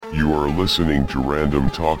You are listening to Random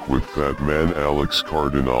Talk with Fat Man Alex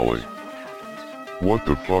Cardinale. What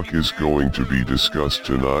the fuck is going to be discussed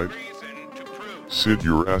tonight? Sit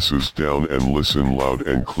your asses down and listen loud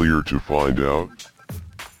and clear to find out.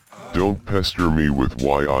 Don't pester me with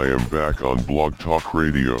why I am back on Blog Talk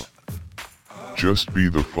Radio. Just be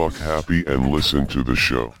the fuck happy and listen to the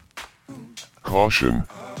show. Caution,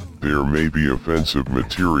 there may be offensive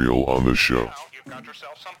material on the show.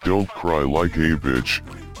 Don't cry like a bitch,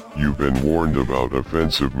 you've been warned about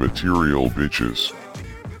offensive material, bitches.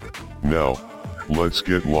 Now, let's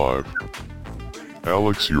get live.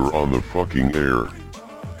 Alex, you're on the fucking air.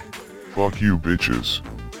 Fuck you, bitches.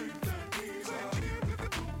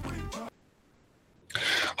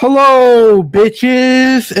 Hello,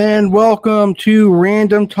 bitches, and welcome to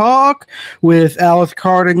Random Talk with Alex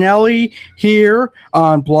Cardinale here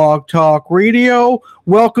on Blog Talk Radio.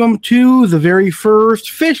 Welcome to the very first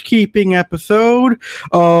fish keeping episode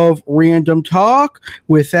of Random Talk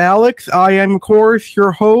with Alex. I am, of course,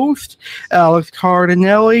 your host, Alex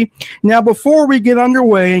Cardinale. Now, before we get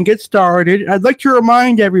underway and get started, I'd like to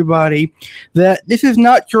remind everybody that this is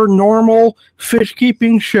not your normal fish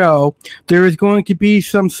keeping show. There is going to be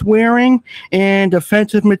some swearing and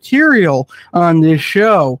offensive material on this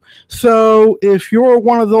show. So if you're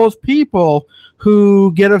one of those people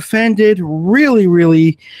who get offended,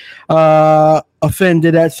 really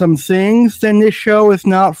offended at some things, then this show is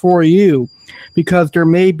not for you, because there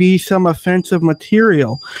may be some offensive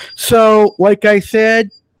material. So, like I said,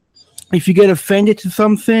 if you get offended to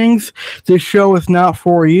some things, this show is not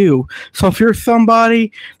for you. So if you're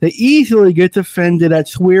somebody that easily gets offended at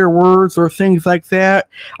swear words or things like that,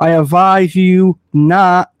 I advise you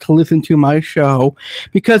not to listen to my show,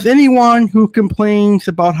 because anyone who complains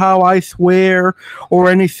about how I swear or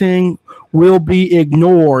anything will be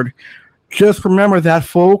ignored. Just remember that,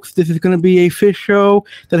 folks. This is going to be a fish show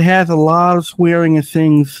that has a lot of swearing and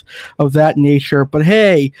things of that nature. But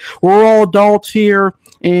hey, we're all adults here,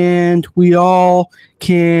 and we all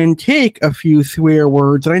can take a few swear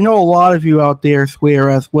words. And I know a lot of you out there swear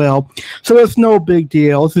as well, so it's no big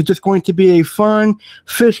deal. This is just going to be a fun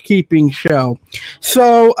fish keeping show.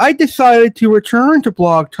 So I decided to return to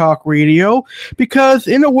Blog Talk Radio because,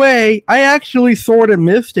 in a way, I actually sort of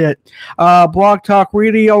missed it. Blog Talk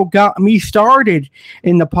Radio got me started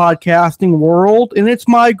in the podcasting world, and it's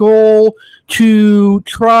my goal to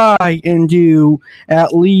try and do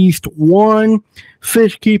at least one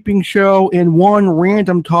fish keeping show and one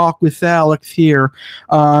Random Talk with Alex here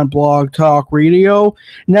on Blog Talk Radio.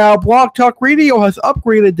 Now, Blog Talk Radio has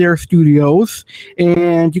upgraded their studios,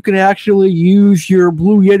 and you can actually use your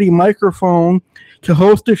Blue Yeti microphone to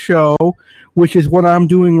host a show, which is what I'm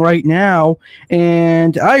doing right now.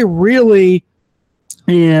 And I really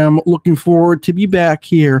am looking forward to be back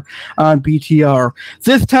here on BTR.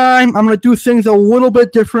 This time, I'm going to do things a little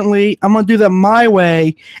bit differently. I'm going to do them my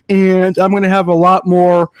way, and I'm going to have a lot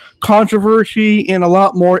more controversy and a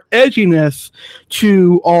lot more edginess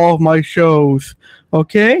to all of my shows.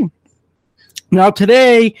 Okay? Now,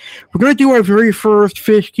 today, we're going to do our very first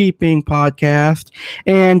fish keeping podcast,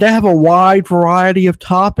 and I have a wide variety of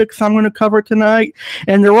topics I'm going to cover tonight,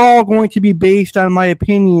 and they're all going to be based on my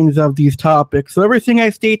opinions of these topics. So everything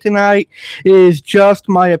I state tonight is just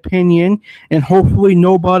my opinion, and hopefully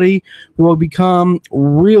nobody will become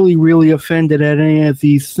really offended at any of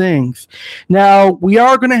these things. Now, we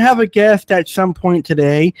are going to have a guest at some point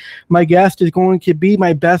today. My guest is going to be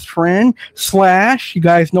my best friend, Slash. You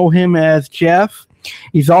guys know him as Jeff.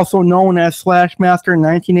 He's also known as Slashmaster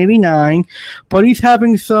 1989, but he's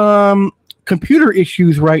having some computer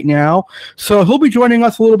issues right now, so he'll be joining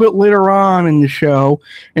us a little bit later on in the show,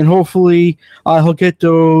 and hopefully he'll get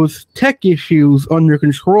those tech issues under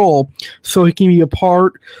control so he can be a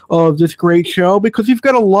part of this great show, because we've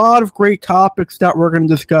got a lot of great topics that we're going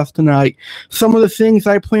to discuss tonight. Some of the things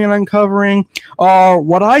I plan on covering are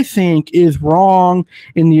what I think is wrong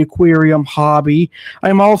in the aquarium hobby.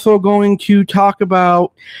 I'm also going to talk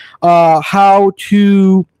about how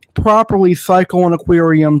to properly cycle an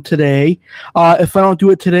aquarium today. If I don't do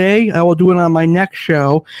it today, I will do it on my next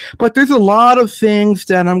show. But there's a lot of things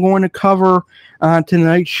that I'm going to cover on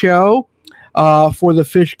tonight's show for the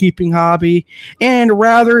fish keeping hobby. And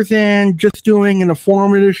rather than just doing an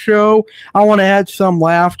informative show, I want to add some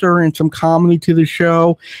laughter and some comedy to the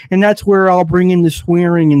show. And that's where I'll bring in the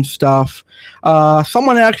swearing and stuff.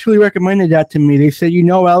 Someone actually recommended that to me. They said,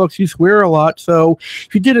 Alex, you swear a lot. So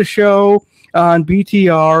if you did a show on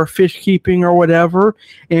BTR, fish keeping or whatever,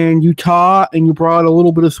 and you taught and you brought a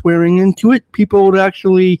little bit of swearing into it, people would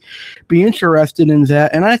actually be interested in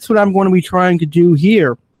that. And that's what I'm going to be trying to do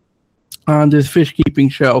here. on this fish keeping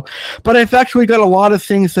show. But I've actually got a lot of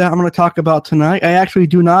things that I'm going to talk about tonight. I actually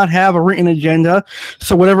do not have a written agenda,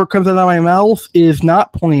 so whatever comes out of my mouth is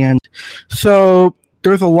not planned. So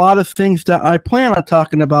there's a lot of things that I plan on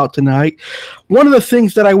talking about tonight. One of the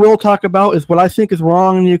things that I will talk about is what I think is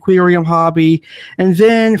wrong in the aquarium hobby. And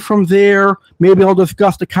then from there, maybe I'll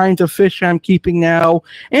discuss the kinds of fish I'm keeping now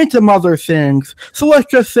and some other things. So let's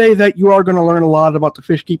just say that you are going to learn a lot about the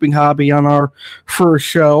fish keeping hobby on our first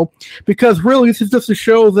show. Because really, this is just a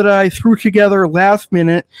show that I threw together last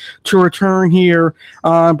minute to return here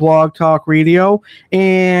on Blog Talk Radio.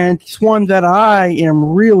 And it's one that I am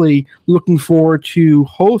really looking forward to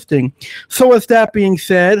hosting. So with that being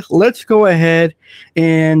said, let's go ahead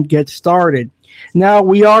and get started. Now,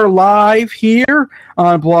 we are live here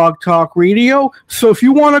on Blog Talk Radio, so if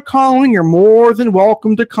you want to call in, you're more than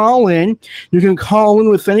welcome to call in. You can call in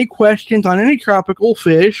with any questions on any tropical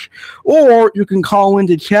fish, or you can call in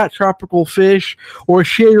to chat tropical fish or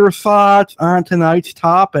share your thoughts on tonight's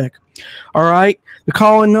topic. All right, the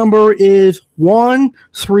call-in number is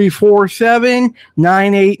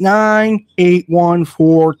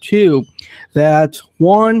 1-347-989-8142. That's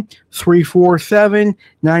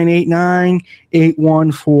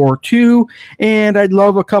 1-347-989-8142. And I'd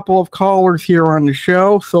love a couple of callers here on the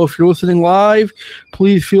show. So if you're listening live,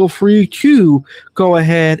 please feel free to go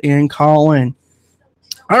ahead and call in.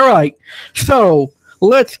 All right, so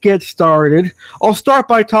let's get started. I'll start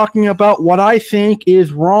by talking about what I think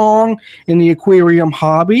is wrong in the aquarium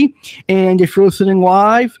hobby. And if you're listening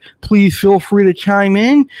live, please feel free to chime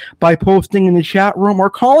in by posting in the chat room or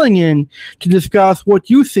calling in to discuss what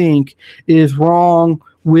you think is wrong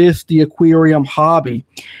with the aquarium hobby.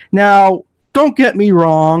 Now, don't get me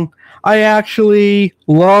wrong. I actually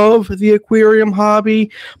love the aquarium hobby,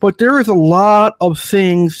 but there is a lot of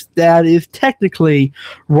things that is technically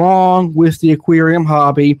wrong with the aquarium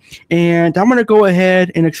hobby, and I'm going to go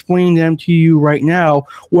ahead and explain them to you right now,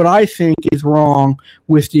 what I think is wrong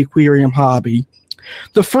with the aquarium hobby.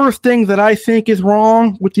 The first thing that I think is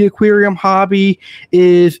wrong with the aquarium hobby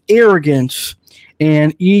is arrogance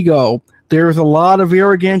and ego. There's a lot of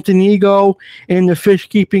arrogance and ego in the fish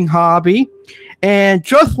keeping hobby. And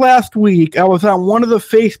just last week, I was on one of the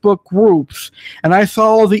Facebook groups, and I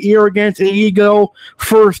saw the arrogance and ego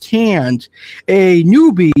firsthand. A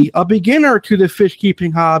newbie, a beginner to the fish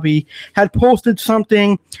keeping hobby, had posted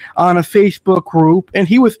something on a Facebook group, and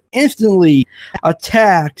he was instantly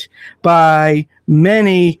attacked by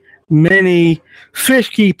many fish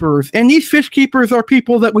keepers. And these fish keepers are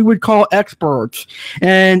people that we would call experts.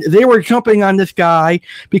 And they were jumping on this guy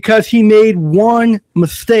because he made one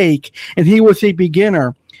mistake and he was a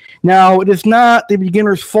beginner. Now, it is not the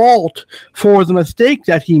beginner's fault for the mistake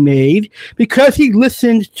that he made because he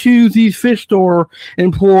listened to these fish store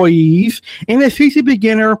employees. And if he's a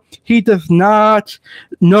beginner, he does not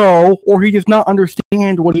know or he does not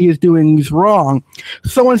understand what he is doing is wrong.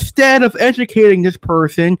 So instead of educating this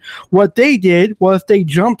person, what they did was they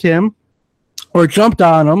jumped on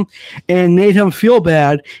him and made him feel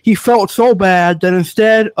bad. He felt so bad that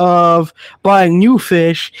instead of buying new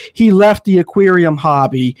fish, he left the aquarium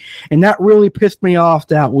hobby. And that really pissed me off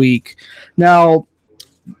that week. Now,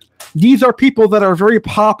 these are people that are very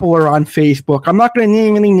popular on Facebook. I'm not going to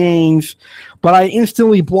name any names, but I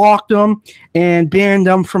instantly blocked them and banned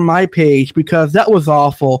them from my page because that was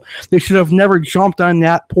awful. They should have never jumped on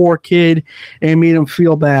that poor kid and made him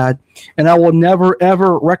feel bad. And I will never,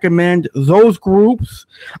 ever recommend those groups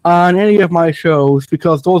on any of my shows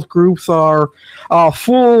because those groups are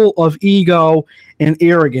full of ego and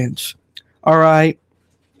arrogance. All right.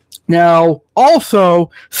 Now,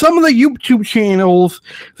 also, some of the YouTube channels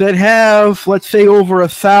that have, let's say, over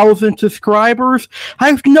 1,000 subscribers,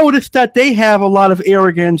 I've noticed that they have a lot of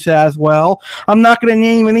arrogance as well. I'm not going to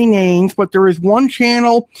name any names, but there is one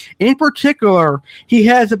channel in particular. He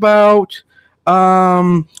has about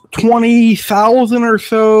 20,000 or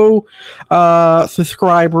so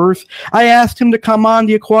subscribers. I asked him to come on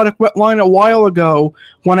the Aquatic Wetline a while ago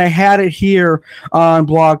when I had it here on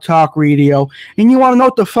Blog Talk Radio. And you want to know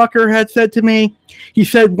what the fucker had said to me? He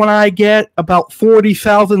said, when I get about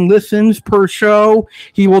 40,000 listens per show,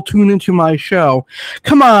 he will tune into my show.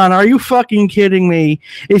 Come on, are you fucking kidding me?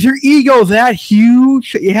 Is your ego that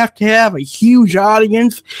huge that you have to have a huge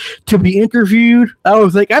audience to be interviewed? I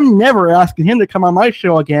was like, I'm never asking him to come on my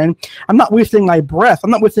show again. I'm not wasting my breath.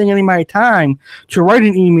 I'm not wasting any of my time to write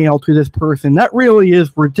an email to this person. That really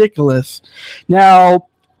is ridiculous. Now,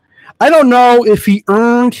 I don't know if he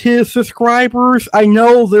earned his subscribers. I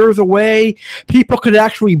know there's a way people could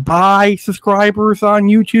actually buy subscribers on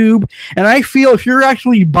YouTube. And I feel if you're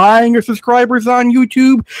actually buying your subscribers on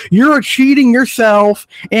YouTube, you're cheating yourself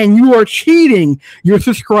and you are cheating your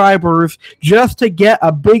subscribers just to get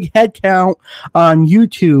a big head count on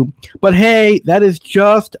YouTube. But hey, that is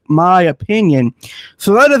just my opinion.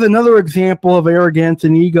 So that is another example of arrogance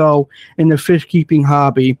and ego in the fish keeping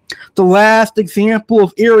hobby. The last example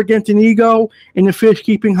of arrogance and ego in the fish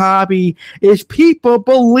keeping hobby is people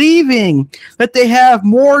believing that they have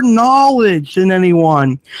more knowledge than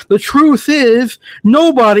anyone. The truth is,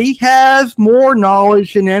 nobody has more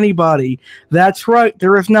knowledge than anybody. That's right.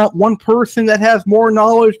 There is not one person that has more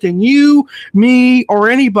knowledge than you, me, or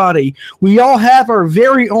anybody. We all have our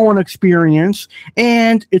very own experience,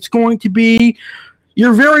 and it's going to be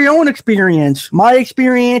your very own experience. My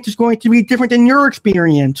experience is going to be different than your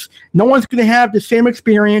experience. No one's going to have the same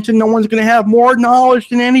experience, and no one's going to have more knowledge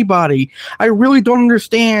than anybody. I really don't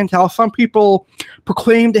understand how some people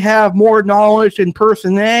proclaim to have more knowledge than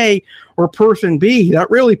person A or person B. That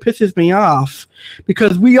really pisses me off,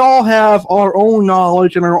 because we all have our own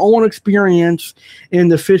knowledge and our own experience in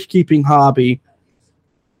the fish keeping hobby.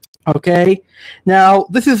 Okay, now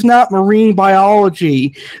this is not marine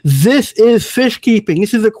biology. This is fish keeping.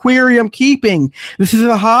 This is aquarium keeping. This is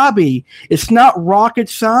a hobby. It's not rocket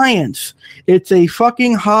science. It's a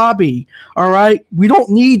fucking hobby. All right, we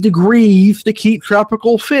don't need degrees to keep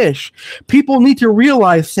tropical fish. People need to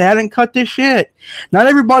realize that and cut this shit. Not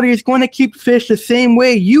everybody is going to keep fish the same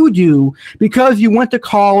way you do because you went to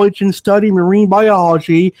college and studied marine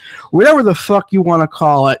biology, whatever the fuck you want to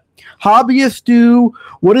call it. Hobbyists do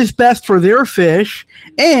what is best for their fish,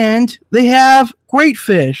 and they have great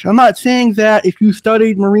fish. I'm not saying that if you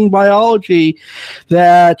studied marine biology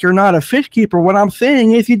that you're not a fish keeper. What I'm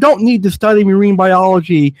saying is you don't need to study marine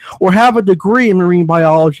biology or have a degree in marine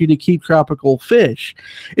biology to keep tropical fish.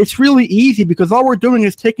 It's really easy because all we're doing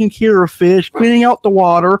is taking care of fish, cleaning out the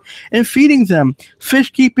water, and feeding them.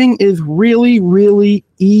 Fish keeping is really, really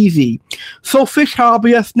easy. So fish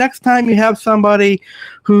hobbyists, next time you have somebody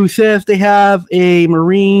who says they have a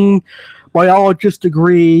marine biologist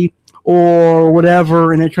degree or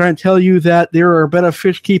whatever, and they're trying to tell you that they're a better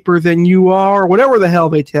fish keeper than you are, or whatever the hell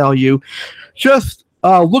they tell you, just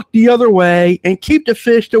look the other way and keep the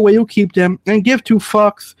fish the way you keep them and give two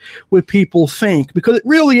fucks what people think, because it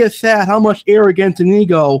really is sad how much arrogance and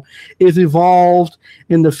ego is evolved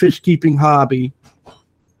in the fish keeping hobby.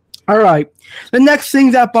 All right, the next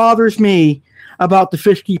thing that bothers me about the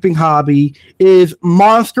fish keeping hobby is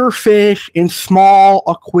monster fish in small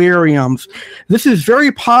aquariums. This is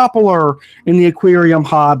very popular in the aquarium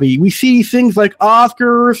hobby. We see things like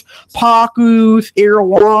Oscars, Pacus,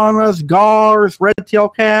 arowanas, gars, red-tail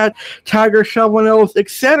cat, tiger shovelnose,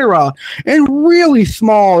 etc. in really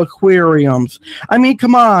small aquariums. I mean,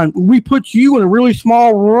 come on, we put you in a really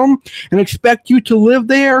small room and expect you to live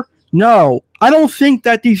there? No. I don't think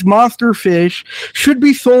that these monster fish should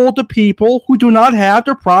be sold to people who do not have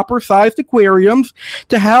the proper sized aquariums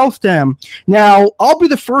to house them. Now, I'll be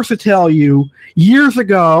the first to tell you, years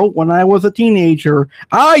ago, when I was a teenager,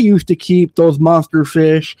 I used to keep those monster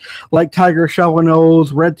fish like tiger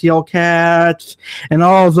shovelnose, red-tailed cats, and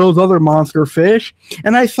all of those other monster fish.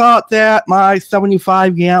 And I thought that my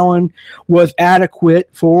 75-gallon was adequate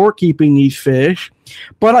for keeping these fish.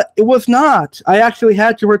 But it was not. I actually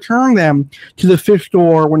had to return them to the fish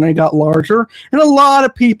store when they got larger. And a lot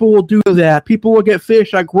of people will do that. People will get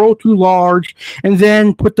fish that grow too large and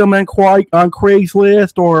then put them on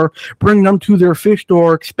Craigslist or bring them to their fish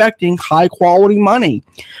store expecting high quality money.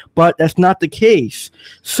 But that's not the case.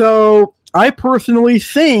 So I personally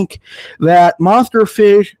think that monster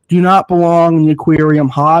fish do not belong in the aquarium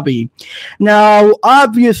hobby. Now,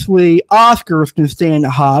 obviously, Oscars can stay in the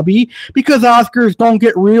hobby because Oscars don't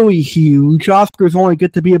get really huge. Oscars only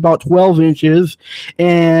get to be about 12 inches,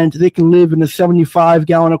 and they can live in a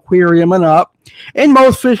 75-gallon aquarium and up. And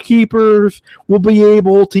most fish keepers will be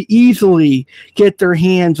able to easily get their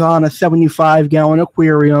hands on a 75-gallon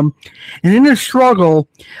aquarium. And in a struggle,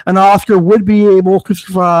 an Oscar would be able to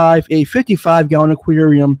survive a 55-gallon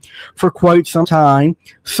aquarium for quite some time.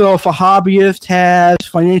 So if a hobbyist has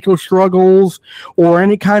financial struggles or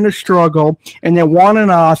any kind of struggle and they want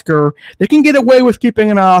an Oscar, they can get away with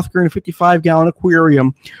keeping an Oscar in a 55-gallon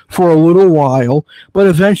aquarium for a little while. But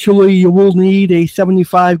eventually you will need a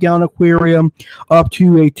 75-gallon aquarium up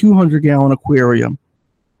to a 200-gallon aquarium.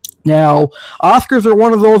 Now, Oscars are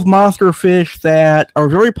one of those monster fish that are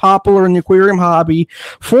very popular in the aquarium hobby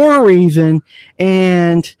for a reason,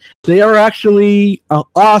 and they are actually an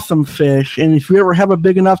awesome fish. And if you ever have a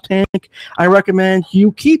big enough tank, I recommend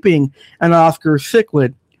you keeping an Oscar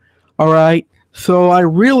cichlid. All right. So I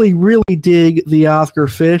really, really dig the Oscar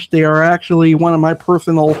fish. They are actually one of my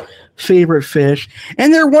personal favorite fish,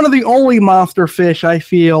 and they're one of the only monster fish I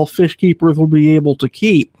feel fish keepers will be able to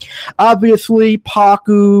keep. Obviously,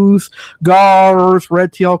 pacus, gars,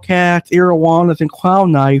 red-tail cats, arowanas, and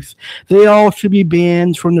clown knives, they all should be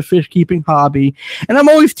banned from the fish keeping hobby. And I'm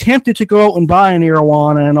always tempted to go out and buy an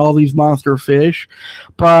arowana and all these monster fish,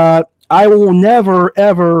 but I will never,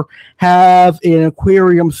 ever have an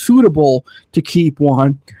aquarium suitable to keep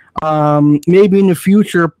one. Maybe in the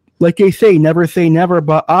future, like they say never,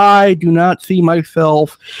 but I do not see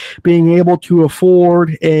myself being able to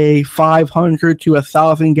afford a 500 to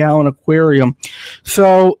 1,000 gallon aquarium.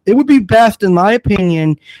 So it would be best, in my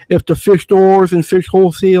opinion, if the fish stores and fish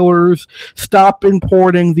wholesalers stop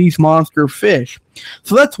importing these monster fish.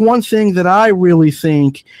 So that's one thing that I really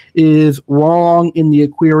think is wrong in the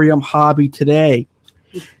aquarium hobby today.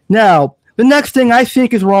 Now, the next thing I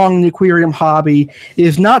think is wrong in the aquarium hobby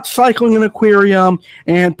is not cycling an aquarium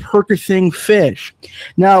and purchasing fish.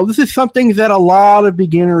 Now, this is something that a lot of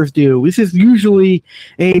beginners do. This is usually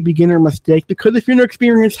a beginner mistake because if you're an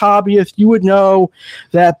experienced hobbyist, you would know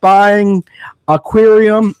that buying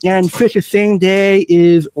aquarium and fish the same day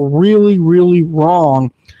is really, really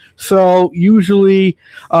wrong. So usually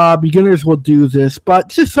beginners will do this, but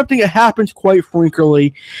this is something that happens quite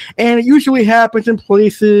frequently, and it usually happens in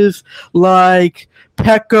places like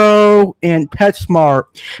Petco and PetSmart,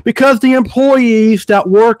 because the employees that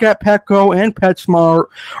work at Petco and PetSmart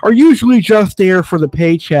are usually just there for the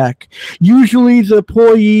paycheck. Usually the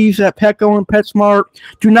employees at Petco and PetSmart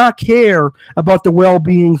do not care about the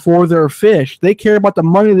well-being for their fish. They care about the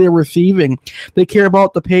money they're receiving. They care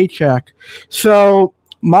about the paycheck. So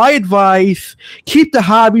my advice, keep the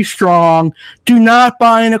hobby strong. Do not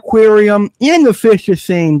buy an aquarium and the fish the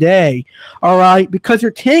same day, all right? Because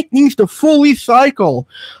your tank needs to fully cycle,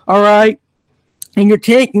 all right? And your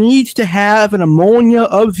tank needs to have an ammonia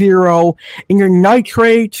of 0, and your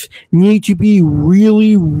nitrates need to be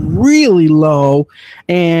really, really low.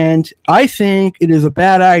 And I think it is a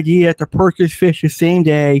bad idea to purchase fish the same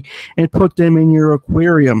day and put them in your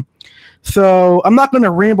aquarium. So I'm not going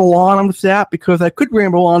to ramble on this that because I could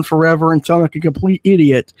ramble on forever and sound like a complete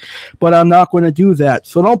idiot, but I'm not going to do that.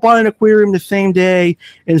 So don't buy an aquarium the same day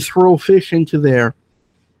and throw fish into there.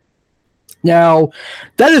 Now,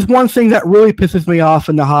 that is one thing that really pisses me off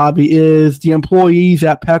in the hobby is the employees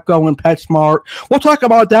at Petco and PetSmart. We'll talk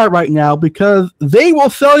about that right now because they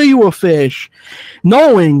will sell you a fish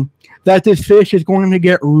knowing that this fish is going to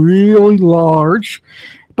get really large,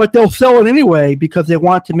 but they'll sell it anyway because they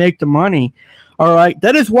want to make the money. All right.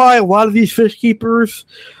 That is why a lot of these fish keepers,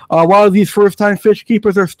 a lot of these first-time fish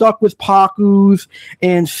keepers are stuck with pacus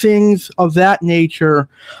and things of that nature.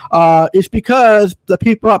 It's because the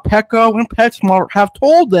people at Petco and PetSmart have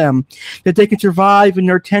told them that they can survive in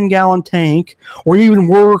their 10-gallon tank or even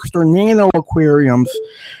worse, their nano aquariums.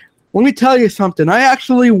 Let me tell you something. I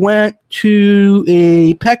actually went to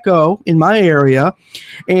a Petco in my area,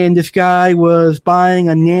 and this guy was buying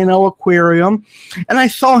a nano aquarium, and I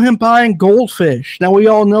saw him buying goldfish. Now, we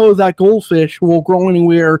all know that goldfish will grow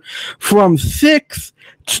anywhere from 6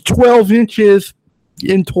 to 12 inches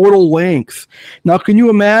in total length. Now, can you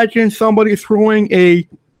imagine somebody throwing a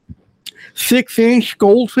 6-inch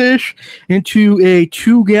goldfish into a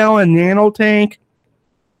 2-gallon nano tank?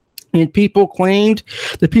 And the people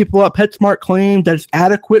at PetSmart claimed that it's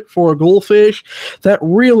adequate for a goldfish. That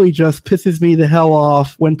really just pisses me the hell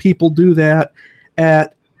off when people do that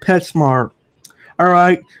at PetSmart. All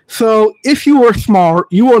right. So if you are smart,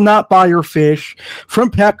 you will not buy your fish from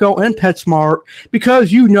Petco and PetSmart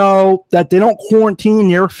because you know that they don't quarantine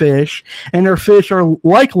their fish and their fish are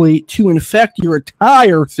likely to infect your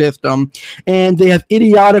entire system. And they have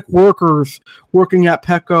idiotic workers working at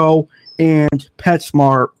Petco and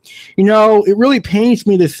PetSmart. You know, it really pains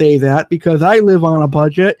me to say that because I live on a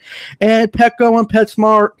budget and Petco and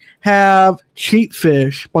PetSmart have cheap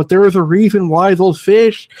fish, but there is a reason why those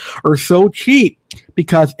fish are so cheap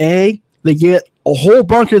because A, they get a whole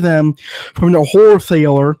bunch of them from the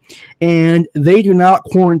wholesaler and they do not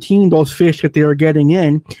quarantine those fish that they are getting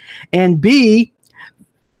in, and B,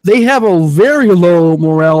 they have a very low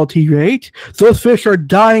mortality rate. Those fish are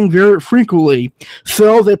dying very frequently.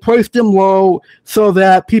 So they price them low so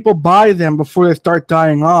that people buy them before they start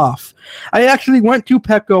dying off. I actually went to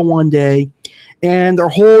Petco one day and their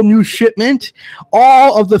whole new shipment,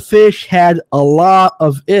 all of the fish had a lot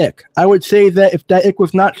of ick. I would say that if that ick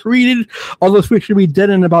was not treated, all those fish should be dead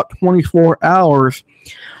in about 24 hours.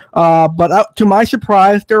 But to my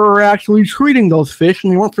surprise, they were actually treating those fish,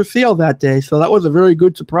 and they weren't for sale that day. So that was a very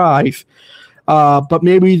good surprise. But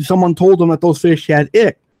maybe someone told them that those fish had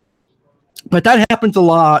ick. But that happens a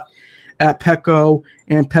lot at Petco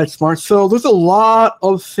and PetSmart. So there's a lot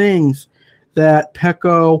of things that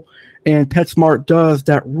Petco and PetSmart does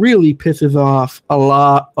that really pisses off a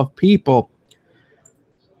lot of people.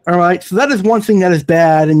 All right, so that is one thing that is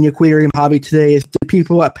bad in the aquarium hobby today is the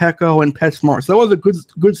people at Petco and PetSmart. So that was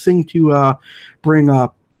a good thing to bring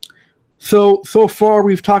up. So far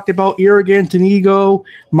we've talked about irrigant and ego,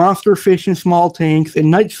 monster fish in small tanks,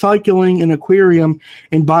 and night cycling an aquarium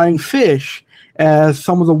and buying fish as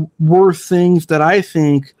some of the worst things that I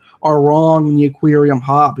think are wrong in the aquarium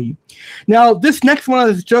hobby. Now, this next one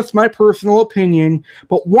is just my personal opinion,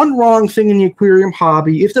 but one wrong thing in the aquarium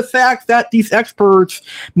hobby is the fact that these experts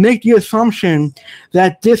make the assumption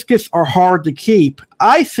that discus are hard to keep.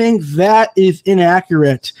 I think that is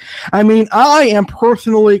inaccurate. I mean, I am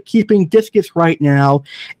personally keeping discus right now,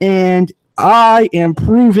 and I am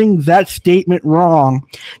proving that statement wrong.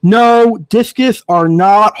 No, discus are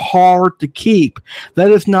not hard to keep.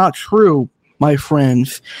 That is not true, my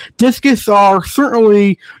friends. Discus are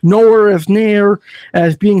certainly nowhere as near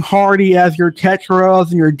as being hardy as your tetras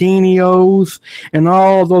and your danios and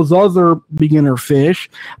all those other beginner fish,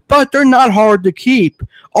 but they're not hard to keep.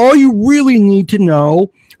 All you really need to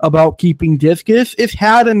know about keeping discus is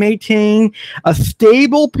how to maintain a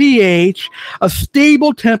stable pH, a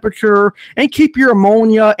stable temperature, and keep your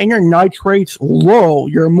ammonia and your nitrates low.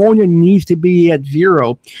 Your ammonia needs to be at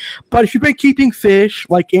 0. But if you've been keeping fish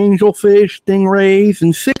like angelfish, stingrays,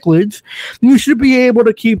 and cichlids, you should be able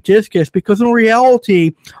to keep discus, because in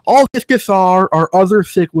reality, all discus are other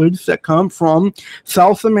cichlids that come from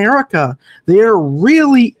South America. They're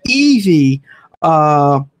really easy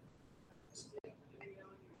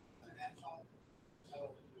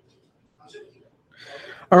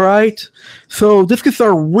all right. So discus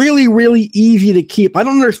are really, really easy to keep. I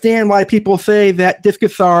don't understand why people say that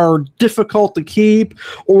discus are difficult to keep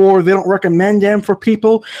or they don't recommend them for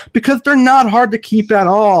people, because they're not hard to keep at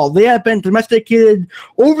all. They have been domesticated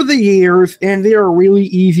over the years and they are really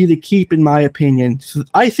easy to keep, in my opinion. So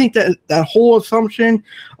I think that whole assumption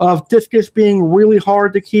of discus being really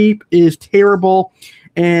hard to keep is terrible.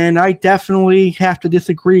 And I definitely have to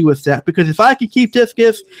disagree with that, because if I can keep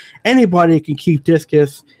discus, anybody can keep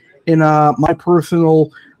discus, in my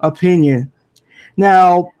personal opinion.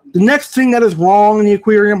 Now, the next thing that is wrong in the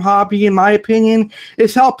aquarium hobby, in my opinion,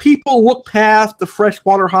 is how people look past the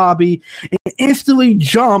freshwater hobby and instantly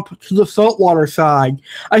jump to the saltwater side.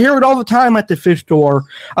 I hear it all the time at the fish store.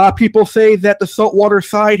 People say that the saltwater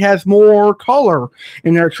side has more color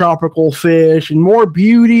in their tropical fish and more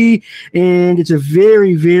beauty, and it's a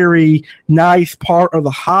very, very nice part of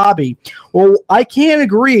the hobby. Well, I can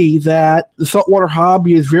agree that the saltwater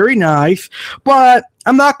hobby is very nice, but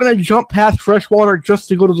I'm not going to jump past freshwater just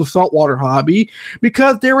to go to the saltwater hobby,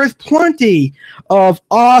 because there is plenty of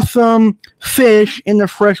awesome fish in the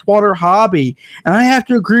freshwater hobby. And I have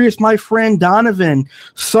to agree with my friend Donovan.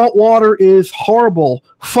 Saltwater is horrible.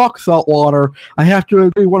 Fuck saltwater. I have to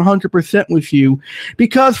agree 100% with you,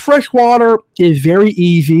 because freshwater is very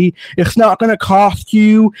easy. It's not going to cost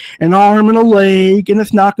you an arm and a leg, and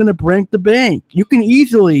it's not going to break the bank. You can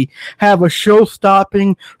easily have a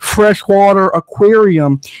show-stopping freshwater aquarium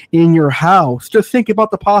in your house. Just think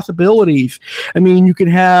about the possibilities. I mean, you can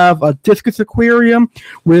have a discus aquarium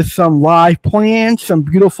with some live plants, some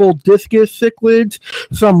beautiful discus cichlids,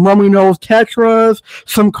 some rummy-nosed tetras,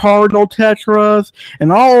 some cardinal tetras,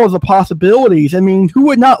 and all of the possibilities. I mean, who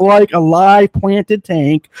would not like a live planted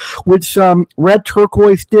tank with some red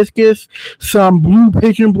turquoise discus, some blue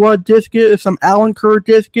pigeon blood discus, some Allen Kerr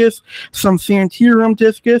discus, some Santirum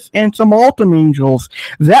discus, and some Altum angels?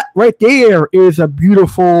 That right there is a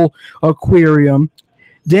beautiful aquarium.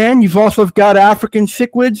 Then you've also got African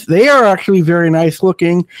cichlids. They are actually very nice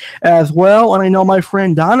looking as well. And I know my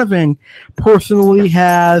friend Donovan personally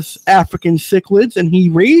has African cichlids, and he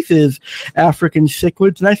raises African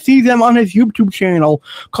cichlids. And I see them on his YouTube channel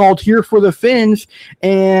called Here for the Fins,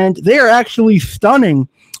 and they are actually stunning.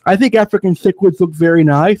 I think African cichlids look very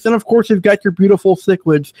nice. And of course, you've got your beautiful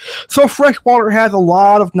cichlids. So freshwater has a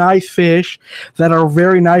lot of nice fish that are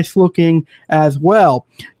very nice looking as well.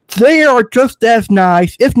 they are just as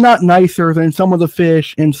nice, if not nicer, than some of the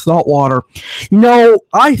fish in saltwater. You know,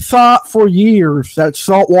 I thought for years that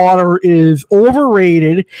saltwater is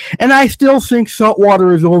overrated, and I still think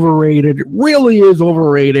saltwater is overrated. It really is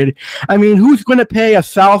overrated. I mean, who's going to pay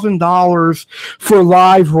 $1,000 for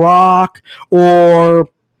live rock or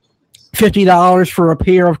 $50 for a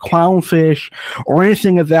pair of clownfish or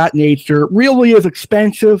anything of that nature? It really is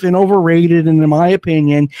expensive and overrated, in my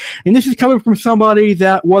opinion. And this is coming from somebody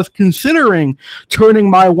that was considering turning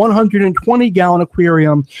my 120-gallon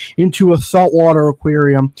aquarium into a saltwater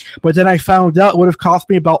aquarium. But then I found out it would have cost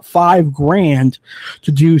me about $5,000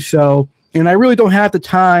 to do so. And I really don't have the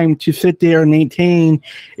time to sit there and maintain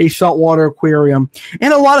a saltwater aquarium.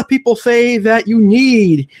 And a lot of people say that you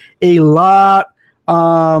need a lot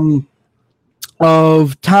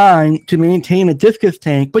of time to maintain a discus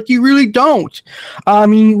tank, but you really don't. I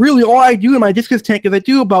mean, really, all I do in my discus tank is I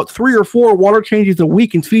do about 3 or 4 water changes a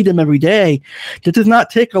week and feed them every day. That does not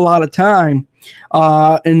take a lot of time.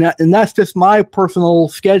 And that's just my personal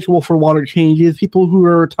schedule for water changes. People who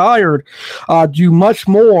are retired do much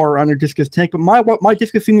more on their discus tank, but my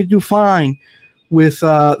discus seems to do fine with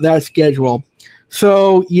that schedule.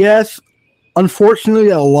 So, yes, unfortunately,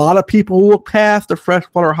 a lot of people look past the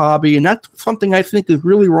freshwater hobby, and that's something I think is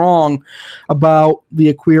really wrong about the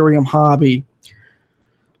aquarium hobby.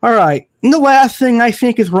 All right, and the last thing I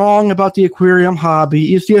think is wrong about the aquarium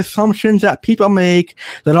hobby is the assumptions that people make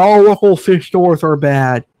that all local fish stores are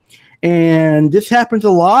bad. And this happens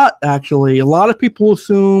a lot, actually. A lot of people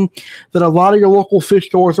assume that a lot of your local fish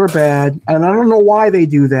stores are bad, and I don't know why they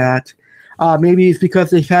do that. Maybe it's because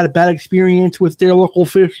they've had a bad experience with their local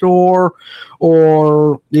fish store,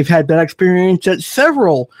 or they've had bad experience at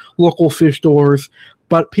several local fish stores.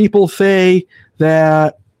 But people say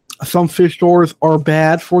that some fish stores are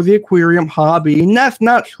bad for the aquarium hobby, and that's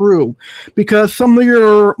not true, because some of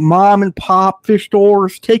your mom and pop fish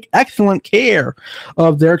stores take excellent care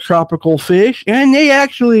of their tropical fish, and they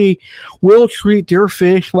actually will treat their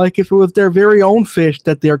fish like if it was their very own fish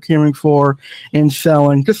that they're caring for and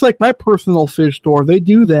selling. Just like my personal fish store, they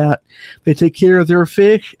do that. They take care of their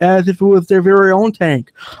fish as if it was their very own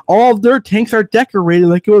tank. All of their tanks are decorated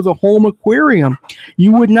like it was a home aquarium.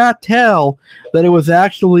 You would not tell that it was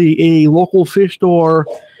actually a local fish store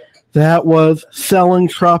that was selling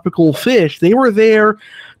tropical fish. They were there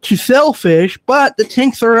to sell fish, but the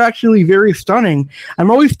tanks are actually very stunning.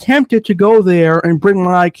 I'm always tempted to go there and bring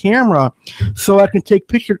my camera so I can take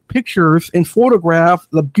pictures and photograph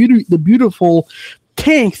the beautiful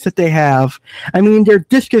tanks that they have. I mean, their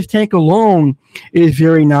discus tank alone is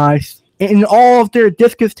very nice. In all of their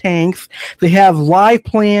discus tanks, they have live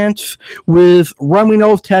plants with rummy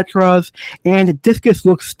nose tetras, and the discus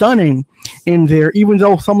looks stunning in there, even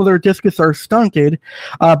though some of their discus are stunted,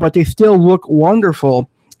 but they still look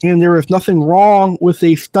wonderful. And there is nothing wrong with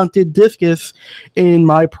a stunted discus, in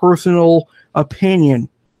my personal opinion.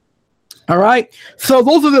 All right, so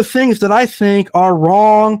those are the things that I think are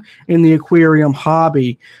wrong in the aquarium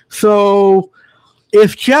hobby. So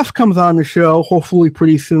if Jeff comes on the show, hopefully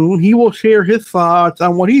pretty soon, he will share his thoughts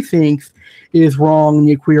on what he thinks is wrong in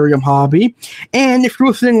the aquarium hobby. And if you're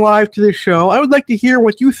listening live to this show, I would like to hear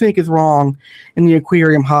what you think is wrong in the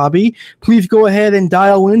aquarium hobby. Please go ahead and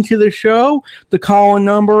dial into the show. The call-in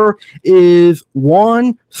number is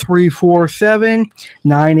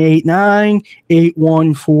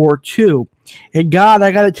 1-347-989-8142. And God,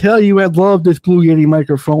 I got to tell you, I love this Blue Yeti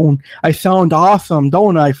microphone. I sound awesome,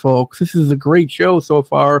 don't I, folks? This is a great show so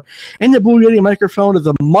far. And the Blue Yeti microphone is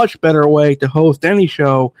a much better way to host any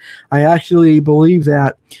show. I actually believe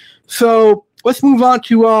that. So let's move on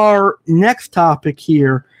to our next topic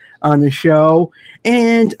here on the show.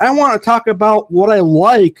 And I want to talk about what I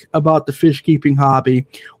like about the fish keeping hobby.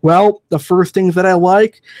 Well, the first things that I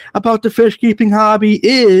like about the fish keeping hobby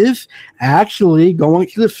is actually going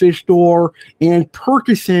to the fish store and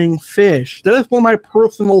purchasing fish. That is one of my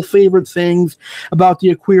personal favorite things about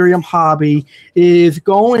the aquarium hobby, is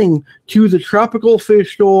going to the tropical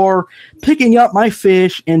fish store, picking up my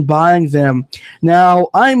fish and buying them. Now,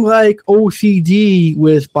 I'm like OCD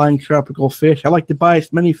with buying tropical fish. I like to buy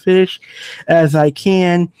as many fish as I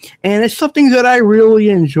can, and it's something that I really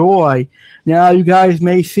enjoy. Now, you guys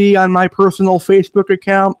may see on my personal Facebook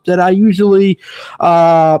account that I usually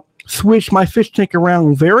switch my fish tank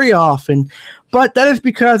around very often, but that is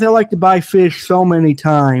because I like to buy fish so many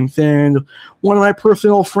times. And one of my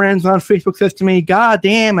personal friends on Facebook says to me, "God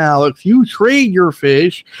damn, Alex, you trade your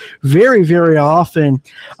fish very, very often.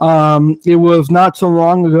 It was not so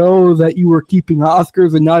long ago that you were keeping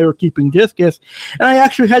Oscars and now you're keeping discus." And I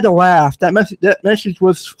actually had to laugh. That message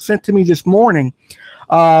was sent to me this morning.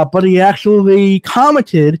 but he actually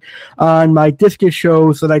commented on my discus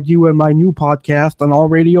shows that I do in my new podcast on All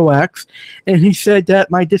Radio X, and he said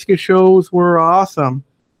that my discus shows were awesome.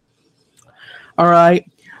 All right,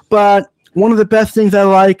 but one of the best things I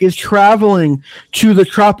like is traveling to the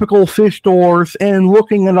tropical fish stores and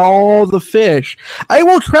looking at all the fish. I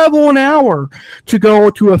will travel an hour to go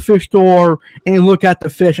to a fish store and look at the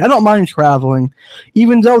fish. I don't mind traveling.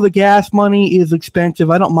 Even though the gas money is expensive,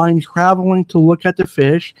 I don't mind traveling to look at the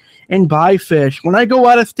fish and buy fish. When I go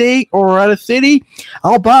out of state or out of city,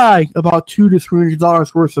 I'll buy about $200 to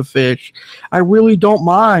 $300 worth of fish. I really don't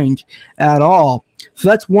mind at all. So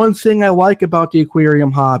that's one thing I like about the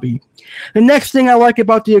aquarium hobby. The next thing I like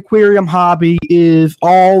about the aquarium hobby is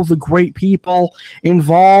all the great people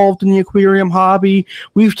involved in the aquarium hobby.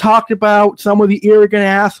 We've talked about some of the arrogant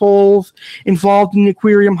assholes involved in the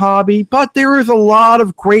aquarium hobby, but there is a lot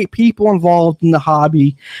of great people involved in the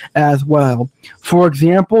hobby as well. For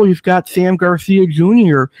example, you've got Sam Garcia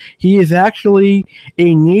Jr. He is actually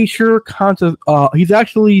a he's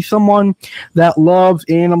actually someone that loves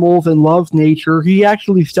animals and loves nature. He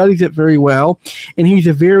actually studies it very well, and he's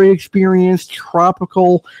a very experienced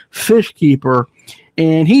tropical fish keeper.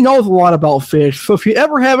 And he knows a lot about fish. So if you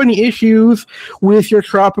ever have any issues with your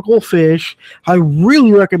tropical fish, I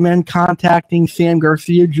really recommend contacting Sam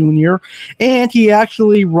Garcia Jr. And he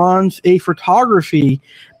actually runs a photography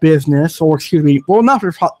business,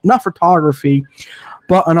 not photography,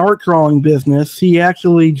 but an art drawing business. He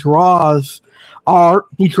actually draws art.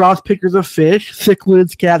 He draws pictures of fish,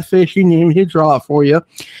 cichlids, catfish, you name it, he'll draw it for you.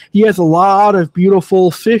 He has a lot of beautiful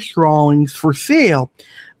fish drawings for sale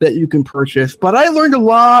that you can purchase. But I learned a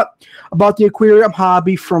lot about the aquarium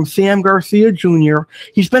hobby from Sam Garcia Jr.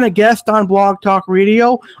 He's been a guest on Blog Talk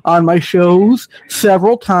Radio on my shows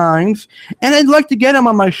several times, and I'd like to get him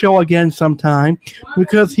on my show again sometime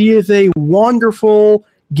because he is a wonderful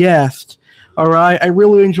guest. All right, I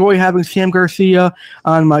really enjoy having Sam Garcia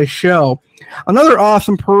on my show. Another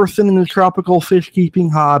awesome person in the tropical fish keeping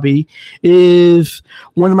hobby is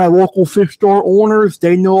one of my local fish store owners.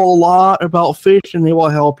 They know a lot about fish and they will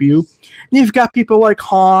help you. And you've got people like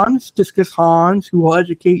Discus Hans, who will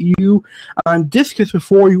educate you on discus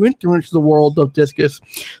before you enter into the world of discus.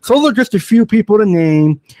 So those are just a few people to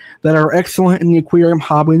name that are excellent in the aquarium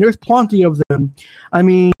hobby, and there's plenty of them. I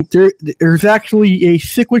mean, there's actually a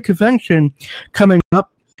cichlid convention coming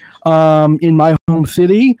up in my home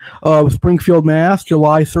city of Springfield, Mass,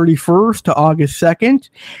 July 31st to August 2nd,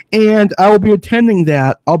 and I will be attending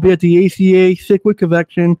that. I'll be at the ACA Cichlid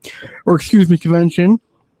convention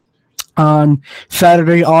on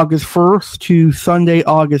Saturday, August 1st to Sunday,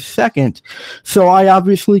 August 2nd. So I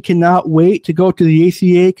obviously cannot wait to go to the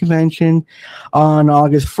ACA convention on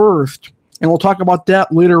August 1st, and we'll talk about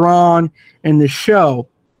that later on in the show.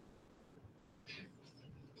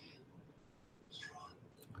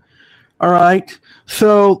 All right,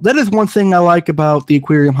 so that is one thing I like about the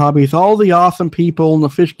aquarium hobby is all the awesome people in the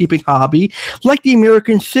fish keeping hobby, like the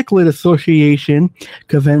American Cichlid Association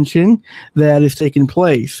convention that is taking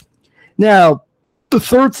place. Now, the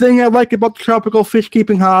third thing I like about the tropical fish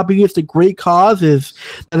keeping hobby is the great causes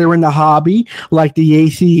that are in the hobby, like the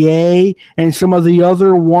ACA and some of the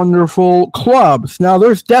other wonderful clubs. Now,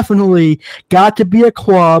 there's definitely got to be a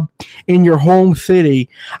club in your home city.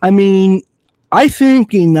 I mean, I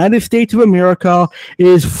think the United States of America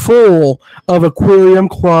is full of aquarium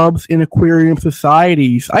clubs and aquarium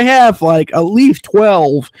societies. I have like at least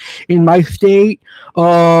 12 in my state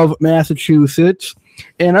of Massachusetts.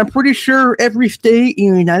 And I'm pretty sure every state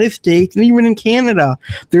in the United States, and even in Canada,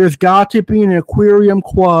 there's got to be an aquarium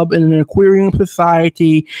club and an aquarium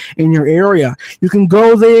society in your area. You can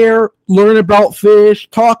go there, learn about fish,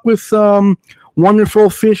 talk with some wonderful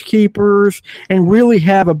fish keepers, and really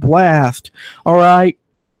have a blast. All right.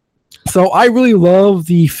 So I really love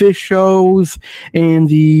the fish shows and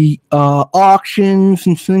the auctions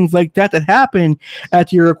and things like that happen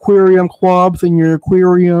at your aquarium clubs and your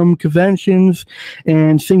aquarium conventions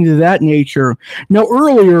and things of that nature. Now,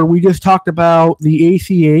 earlier we just talked about the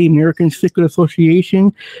ACA, American Cichlid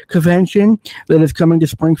Association convention that is coming to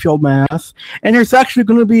Springfield, Mass. And there's actually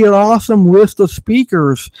going to be an awesome list of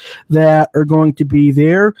speakers that are going to be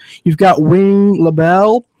there. You've got Wayne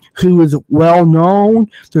LaBelle, who is well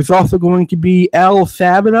known. There's also going to be Al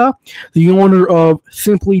Sabata, the owner of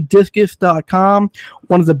SimplyDiscus.com,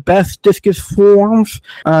 one of the best discus forums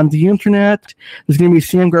on the internet. There's going to be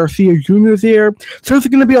Sam Garcia Jr. there. So there's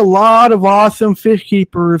going to be a lot of awesome fish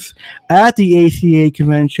keepers at the ACA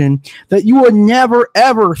convention that you would never,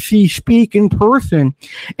 ever see speak in person.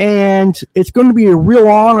 And it's going to be a real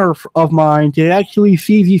honor of mine to actually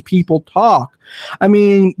see these people talk. I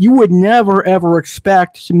mean, you would never ever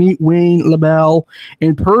expect to meet Wayne LaBelle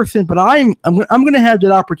in person, but I'm going to have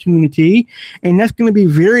that opportunity, and that's going to be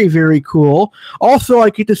very, very cool. Also, I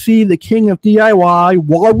get to see the king of DIY,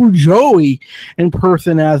 Walu Joey, in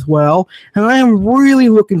person as well, and I am really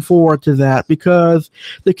looking forward to that because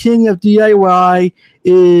the king of DIY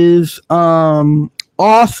is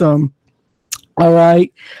awesome. All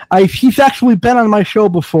right. He's actually been on my show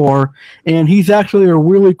before, and he's actually a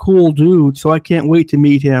really cool dude, so I can't wait to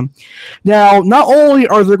meet him. Now, not only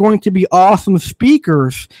are there going to be awesome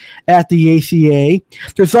speakers at the ACA,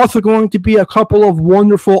 there's also going to be a couple of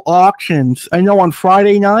wonderful auctions. I know on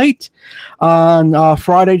Friday night, on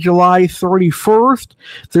Friday, July 31st,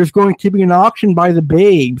 there's going to be an auction by the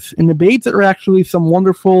Babes, and the Babes are actually some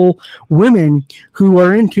wonderful women who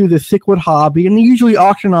are into the cichlid hobby, and they usually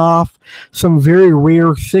auction off some very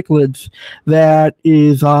rare cichlids that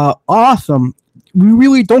is awesome. We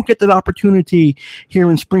really don't get that opportunity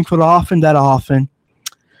here in Springfield that often.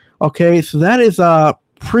 Okay, so that is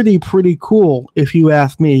pretty cool, if you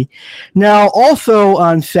ask me. Now, also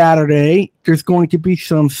on Saturday, there's going to be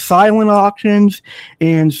some silent auctions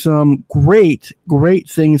and some great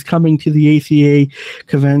things coming to the ACA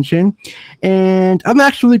convention. And I'm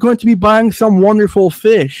actually going to be buying some wonderful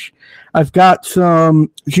fish. I've got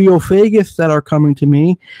some geophagus that are coming to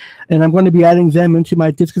me, and I'm going to be adding them into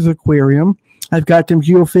my discus aquarium. I've got some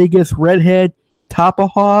geophagus redhead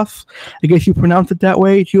tapahos, I guess you pronounce it that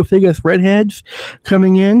way, geophagus redheads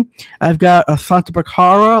coming in. I've got a Santa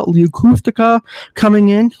Barbara leucoustica coming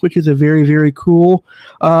in, which is a very, very cool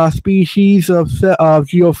species of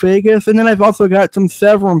geophagus. And then I've also got some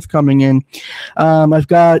severums coming in. I've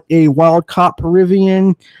got a wild-caught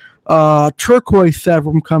Peruvian turquoise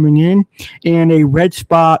severum coming in and a red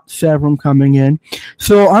spot severum coming in.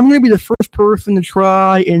 So I'm going to be the first person to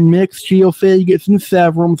try and mix geophagus and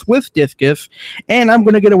severums with discus, and I'm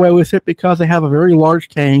going to get away with it because I have a very large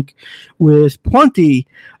tank with plenty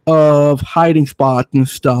of hiding spots and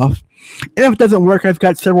stuff. And if it doesn't work, I've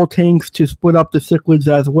got several tanks to split up the cichlids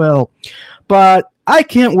as well. But I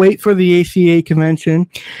can't wait for the ACA convention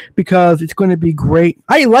because it's going to be great.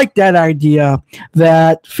 I like that idea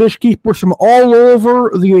that fish keepers from all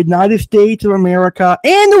over the United States of America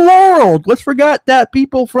and the world, let's forget that,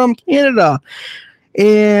 people from Canada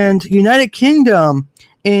and United Kingdom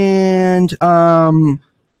and all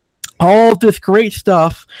of this great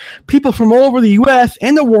stuff, people from all over the U.S.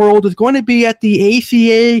 and the world is going to be at the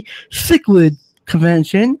ACA cichlid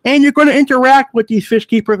convention, and you're going to interact with these fish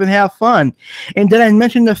keepers and have fun. And then I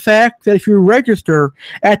mentioned the fact that if you register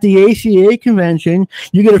at the ACA convention,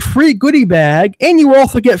 you get a free goodie bag, and you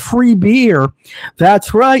also get free beer.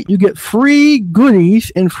 That's right, you get free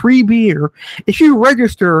goodies and free beer if you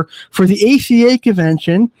register for the ACA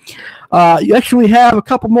convention. You actually have a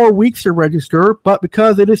couple more weeks to register, but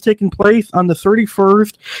because it is taking place on the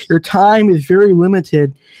 31st, your time is very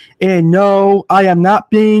limited. And no, I am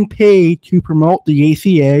not being paid to promote the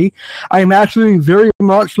ACA. I am actually very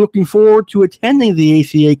much looking forward to attending the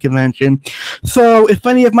ACA convention. So if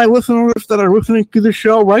any of my listeners that are listening to the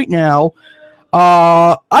show right now,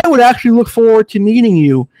 I would actually look forward to meeting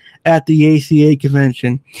you at the ACA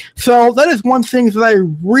convention. So that is one thing that I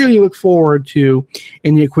really look forward to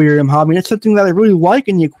in the aquarium hobby. It's something that I really like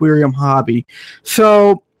in the aquarium hobby.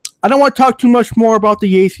 So I don't want to talk too much more about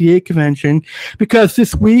the ACA convention because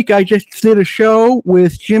this week I just did a show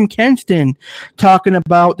with Jim Kenston talking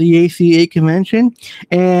about the ACA convention,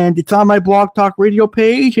 and it's on my Blog Talk Radio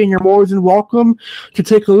page, and you're more than welcome to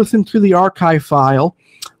take a listen to the archive file.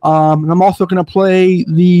 And I'm also going to play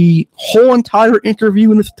the whole entire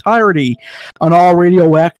interview in its entirety on All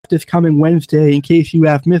Radio X this coming Wednesday in case you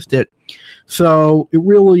have missed it. So it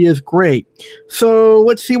really is great. So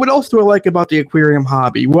let's see, what else do I like about the aquarium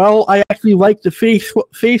hobby? Well, I actually like the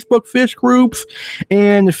Facebook fish groups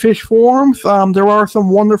and the fish forums. There are some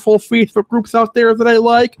wonderful Facebook groups out there that I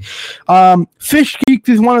like. Fish Geeks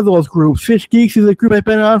is one of those groups. Fish Geeks is a group I've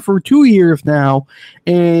been on for 2 years now,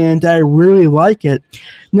 and I really like it.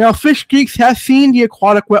 Now, Fish Geeks has seen the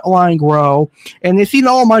aquatic wetline grow, and they've seen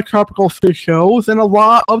all my tropical fish shows, and a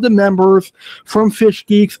lot of the members from Fish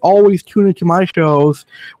Geeks always tune into my shows,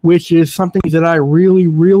 which is something that I really,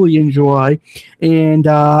 really enjoy, and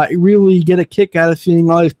I really get a kick out of seeing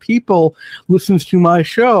all these people listen to my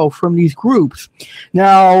show from these groups.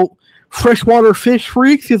 Now, Freshwater Fish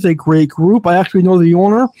Freaks is a great group. I actually know the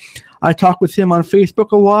owner. I talk with him on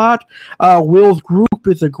Facebook a lot. Will's group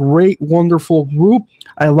is a great, wonderful group.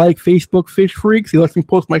 I like Facebook Fish Freaks. He lets me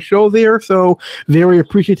post my show there, so very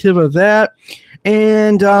appreciative of that.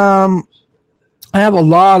 And I have a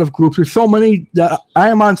lot of groups. There's so many that I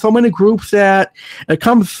am on so many groups that it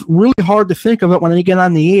comes really hard to think of it when I get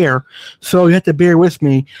on the air. So you have to bear with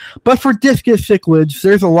me. But for discus cichlids,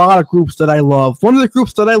 there's a lot of groups that I love. One of the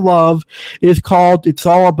groups that I love is called It's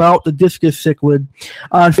All About the Discus Cichlid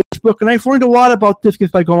on Facebook. And I've learned a lot about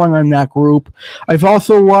discus by going on that group. I've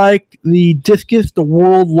also liked the Discus, the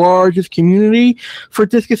world largest community for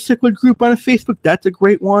discus cichlid group on Facebook. That's a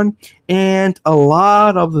great one. And a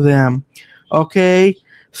lot of them. Okay,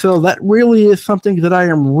 so that really is something that I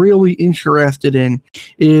am really interested in,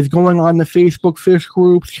 is going on the Facebook fish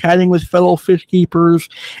groups, chatting with fellow fish keepers,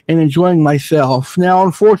 and enjoying myself. Now,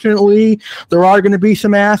 unfortunately, there are going to be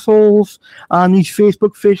some assholes on these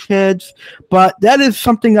Facebook fish heads, but that is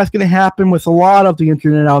something that's going to happen with a lot of the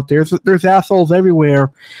internet out there. So there's assholes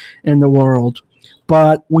everywhere in the world,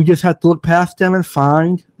 but we just have to look past them and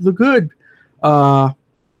find the good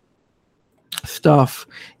stuff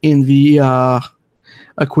in the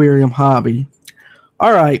aquarium hobby.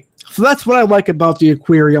 All right, so that's what I like about the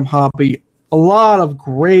aquarium hobby. A lot of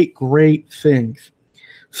great things.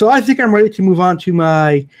 So I think I'm ready to move on to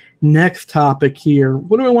my next topic here.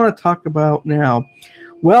 What do I want to talk about now?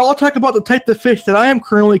 Well, I'll talk about the type of fish that I am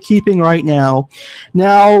currently keeping right now.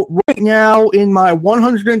 Right now in my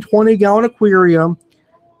 120-gallon aquarium,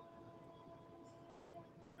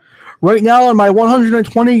 right now in my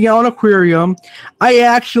 120-gallon aquarium, I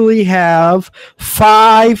actually have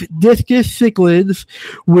 5 discus cichlids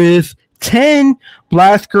with 10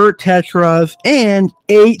 black skirt tetras and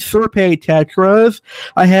 8 serpae tetras.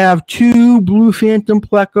 I have 2 blue phantom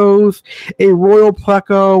plecos, a royal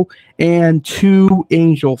pleco, and 2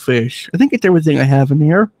 angelfish. I think it's everything I have in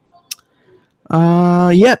here.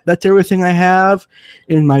 Yep, that's everything I have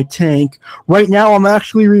in my tank. Right now, I'm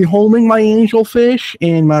actually rehoming my angelfish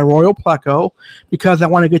and my royal pleco because I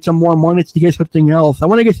want to get some more money to get something else. I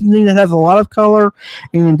want to get something that has a lot of color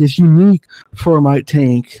and is unique for my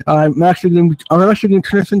tank. I'm actually going to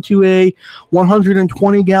turn this into a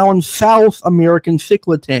 120-gallon South American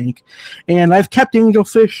cichlid tank. And I've kept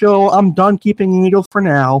angelfish, so I'm done keeping angels for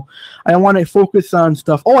now. I want to focus on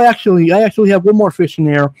stuff. Oh, I actually have one more fish in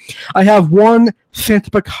there. I have one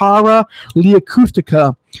Santa Picara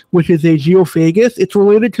Leacustica, which is a geophagus. It's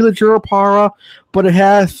related to the Juropara, but it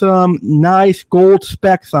has some nice gold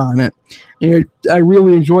specks on it. And I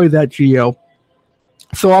really enjoy that geo.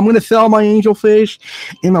 So I'm going to sell my angelfish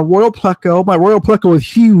and my royal pleco. My royal pleco is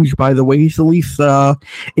huge, by the way. He's at least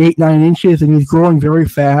 8-9 inches, and he's growing very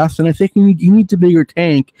fast. And I think he needs a bigger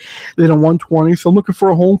tank than a 120, so I'm looking for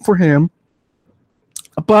a home for him.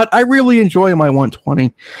 But I really enjoy my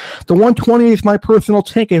 120. The 120 is my personal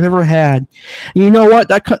tank I've ever had. And you know what?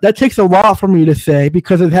 That takes a lot for me to say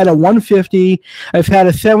because I've had a 150, I've had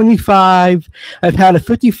a 75, I've had a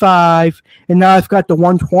 55, and now I've got the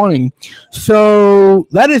 120. So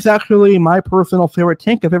that is actually my personal favorite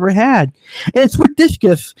tank I've ever had. And it's with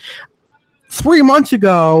discus. 3 months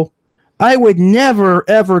ago, I would never,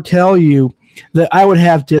 ever tell you that I would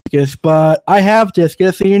have discus, but I have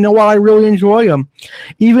discus, and you know what? I really enjoy them.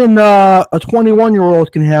 Even a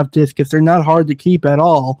 21-year-old can have discus. They're not hard to keep at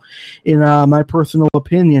all, in my personal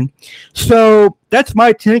opinion. So that's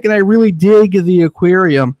my tank, and I really dig the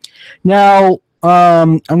aquarium. Now,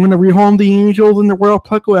 I'm going to rehome the angels and the royal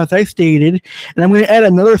pleco, as I stated, and I'm going to add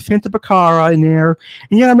another Santa Picara in there,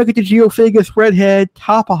 and then I'm going to get the geophagus redhead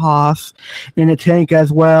Tapahas in the tank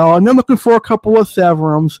as well. And I'm looking for a couple of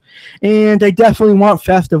severums, and I definitely want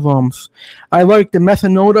festivums. I like the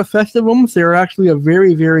Methanota festivums. They're actually a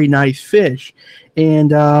very, very nice fish,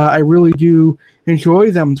 and I really do enjoy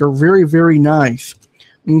them. They're very, very nice.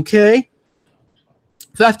 Okay?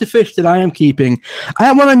 So that's the fish that I am keeping.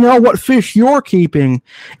 I want to know what fish you're keeping.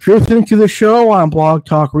 If you're listening to the show on Blog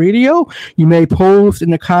Talk Radio, you may post in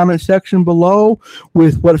the comment section below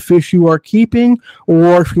with what fish you are keeping.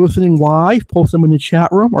 Or if you're listening live, post them in the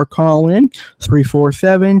chat room or call in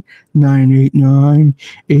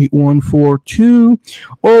 347-989-8142.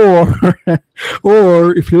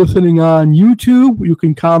 Or if you're listening on YouTube, you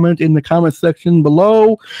can comment in the comment section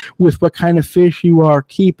below with what kind of fish you are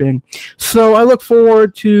keeping. So I look forward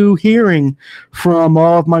to hearing from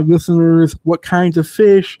all of my listeners what kinds of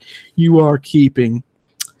fish you are keeping.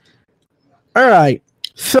 All right.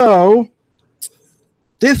 So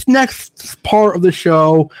this next part of the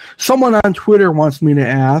show, someone on Twitter wants me to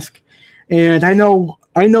ask, and I know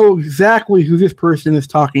I know exactly who this person is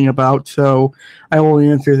talking about, so I will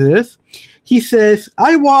answer this. He says,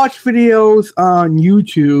 I watch videos on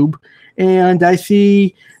YouTube, and I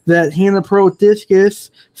see that Hannah Pro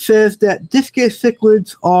Discus says that discus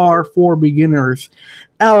cichlids are for beginners.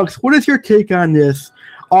 Alex, what is your take on this?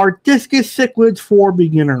 Are discus cichlids for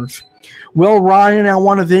beginners? Well, Ryan, I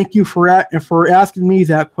want to thank you for asking me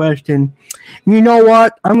that question. You know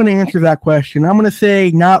what? I'm going to answer that question. I'm going to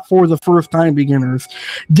say not for the first-time beginners.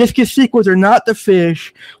 Discus cichlids are not the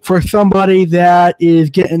fish for somebody that is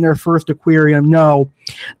getting their first aquarium. No,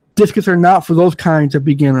 discus are not for those kinds of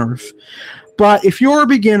beginners. But if you're a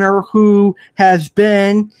beginner who has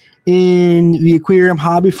been in the aquarium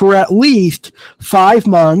hobby for at least 5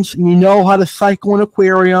 months, and you know how to cycle an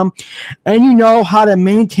aquarium, and you know how to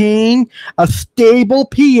maintain a stable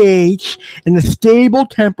pH and a stable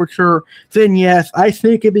temperature, then yes, I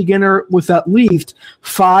think a beginner with at least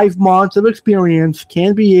 5 months of experience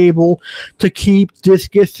can be able to keep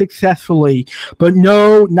discus successfully. But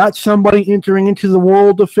no, not somebody entering into the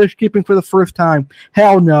world of fish keeping for the first time.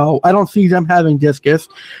 Hell no, I don't see them having discus.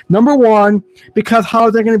 Number one, because how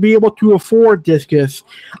are they going to be able to afford discus?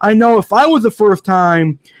 I know if I was a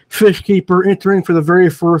first-time fish keeper entering for the very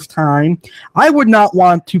first time, I would not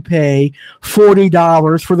want to pay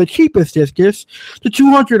 $40 for the cheapest discus to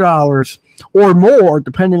 $200 or more,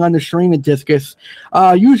 depending on the strain of discus.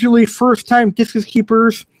 Usually first-time discus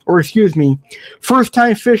keepers,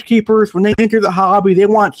 first-time fish keepers, when they enter the hobby, they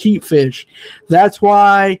want cheap fish. That's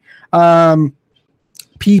why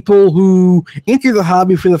people who enter the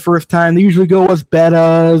hobby for the first time, they usually go as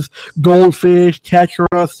bettas, goldfish,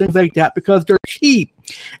 tetras, things like that, because they're cheap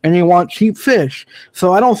and they want cheap fish.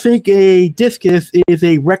 So I don't think a discus is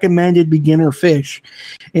a recommended beginner fish,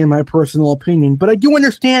 in my personal opinion. But I do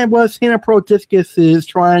understand what Hannah Pro Discus is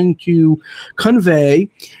trying to convey,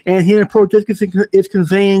 and Hannah Pro Discus is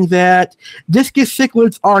conveying that discus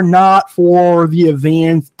cichlids are not for the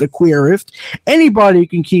advanced aquarist. Anybody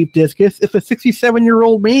can keep discus. If a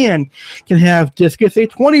 67-year-old man can have discus, a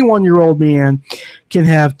 21-year-old man can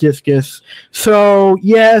have discus. So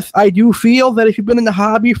yes, I do feel that if you've been in the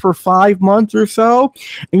hobby for 5 months or so,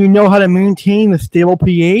 and you know how to maintain a stable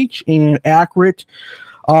pH and accurate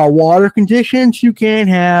water conditions, you can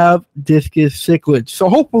have discus cichlids. So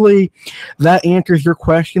hopefully that answers your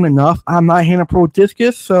question enough. I'm not Hannah Pro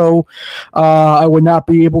Discus, so I would not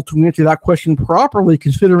be able to answer that question properly,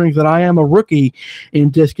 considering that I am a rookie in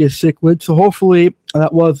discus cichlids. So hopefully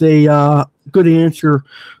that was a good answer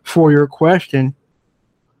for your question.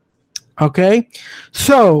 Okay,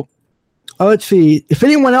 so let's see. If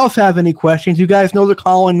anyone else has any questions, you guys know the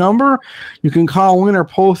call-in number. You can call in or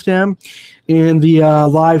post them in the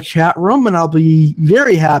live chat room, and I'll be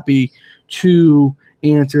very happy to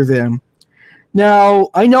answer them. Now,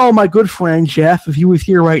 I know my good friend Jeff, if he was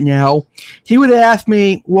here right now, he would ask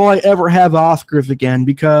me, will I ever have Oscars again?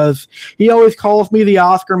 Because he always calls me the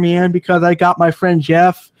Oscar man, because I got my friend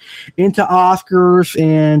Jeff into Oscars,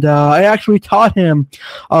 and I actually taught him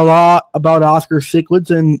a lot about Oscar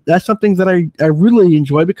cichlids, and that's something that I really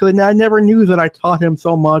enjoy, because I never knew that I taught him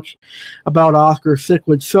so much about Oscar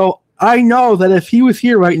cichlids. So I know that if he was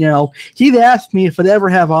here right now, he'd ask me if I'd ever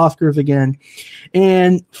have Oscars again.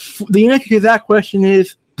 And the answer to that question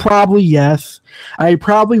is probably yes. I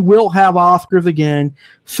probably will have Oscars again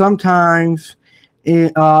sometimes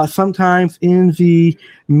in the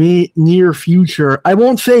near future. I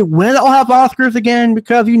won't say when I'll have Oscars again,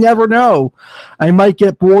 because you never know. I might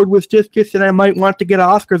get bored with discus and I might want to get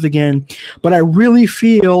Oscars again. But I really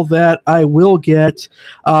feel that I will get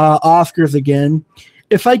Oscars again.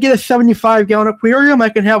 If I get a 75-gallon aquarium, I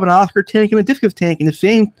can have an Oscar tank and a discus tank in the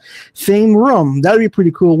same room. That would be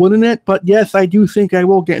pretty cool, wouldn't it? But yes, I do think I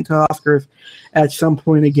will get into Oscars at some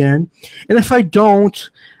point again. And if I don't,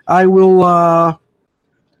 I will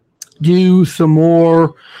do some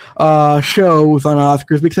more shows on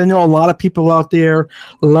Oscars, because I know a lot of people out there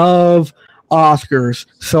love Oscars.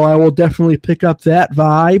 So I will definitely pick up that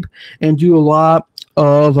vibe and do a lot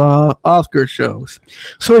of Oscar shows.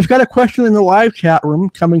 So we've got a question in the live chat room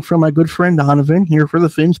coming from my good friend Donovan here for the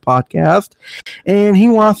Fins podcast, and he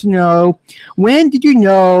wants to know, when did you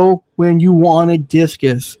know when you wanted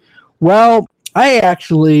discus? Well, I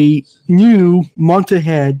actually knew months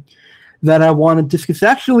ahead that I wanted discus.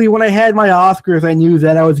 Actually, when I had my Oscars, I knew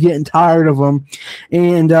that I was getting tired of them,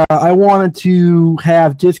 and I wanted to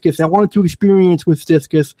have discus. I wanted to experience with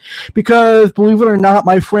discus, because, believe it or not,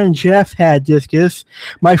 my friend Jeff had discus.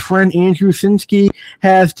 My friend Andrew Sinsky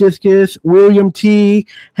has discus. William T.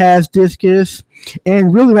 has discus.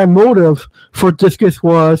 And really my motive for discus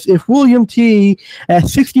was, if William T. at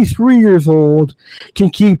 63 years old can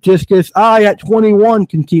keep discus, I at 21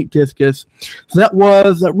 can keep discus. So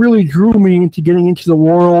that really drew me into getting into the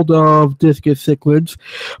world of discus cichlids.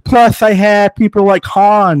 Plus I had people like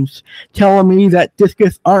Hans telling me that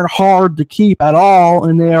discus aren't hard to keep at all,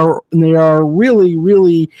 and they are really,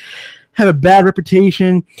 really have a bad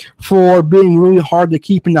reputation for being really hard to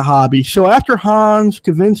keep in the hobby. So after Hans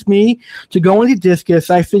convinced me to go into discus,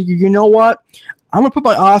 I figured, you know what? I'm going to put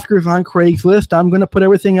my Oscars on Craigslist. I'm going to put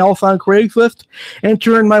everything else on Craigslist and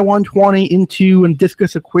turn my 120 into a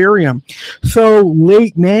discus aquarium. So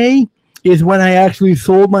late May is when I actually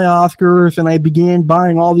sold my Oscars and I began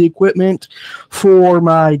buying all the equipment for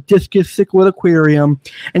my discus cichlid aquarium.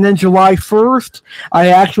 And then July 1st, I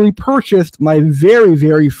actually purchased my very,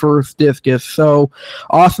 very first discus. So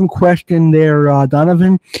awesome question there,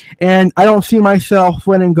 Donovan. And I don't see myself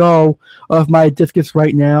letting go of my discus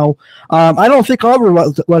right now. I don't think I'll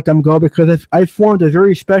ever let them go, because I formed a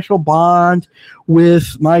very special bond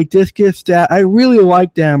with my discus that I really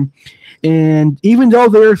like them. And even though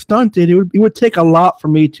they're stunted, it would take a lot for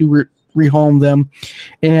me to rehome them.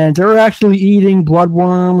 And they're actually eating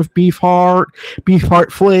bloodworms, beef heart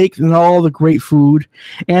flakes, and all the great food.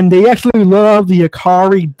 And they actually love the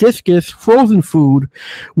Akari discus frozen food,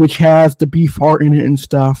 which has the beef heart in it and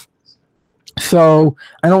stuff. So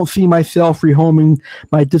I don't see myself rehoming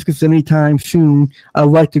my discus anytime soon. I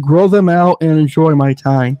like to grow them out and enjoy my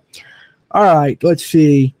time. All right, let's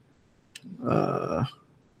see.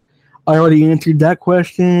 I already answered that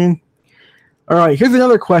question. All right, here's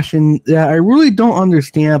another question that I really don't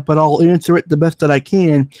understand, but I'll answer it the best that I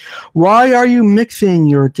can. Why are you mixing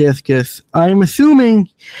your discus? I'm assuming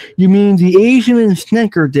you mean the Asian and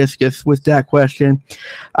Snenker discus with that question.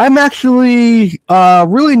 I'm actually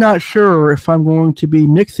really not sure if I'm going to be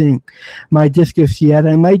mixing my discus yet.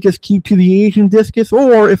 I might just keep to the Asian discus,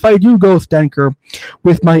 or if I do go Stenker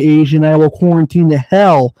with my Asian, I will quarantine the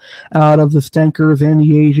hell out of the Stenkers and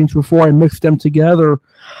the Asians before I mix them together.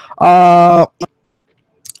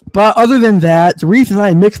 But other than that, the reason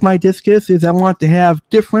I mix my discus is I want to have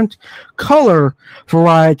different color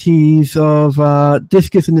varieties of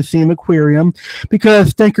discus in the same aquarium,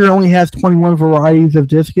 because Stenker only has 21 varieties of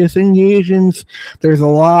discus, and the Asians, there's a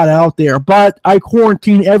lot out there. But I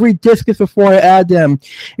quarantine every discus before I add them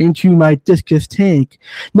into my discus tank.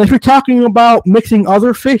 Now, if you're talking about mixing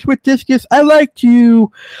other fish with discus, I like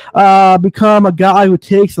to become a guy who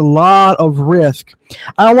takes a lot of risk.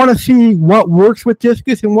 I want to see what works with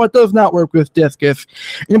discus and what does not work with discus.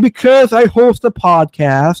 And because I host a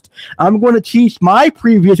podcast, I'm going to teach my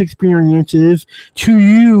previous experiences to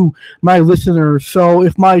you, my listeners. So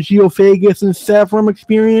if my Geophagus and Severum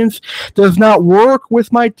experience does not work with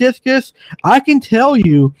my discus, I can tell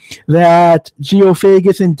you that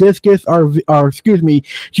Geophagus and discus Geophagus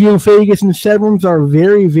and Severums are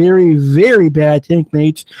very, very, very bad tank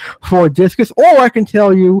mates for discus. Or I can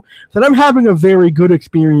tell you that I'm having a very good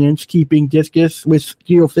experience keeping discus with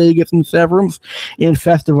Geophagus and Severums and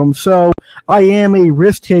Festivum. So I am a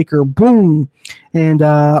risk taker. Boom. And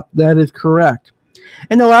that is correct.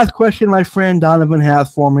 And the last question my friend Donovan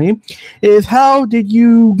has for me is, how did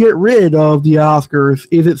you get rid of the Oscars?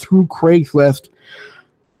 Is it through Craigslist?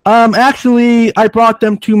 Actually, I brought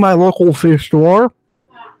them to my local fish store.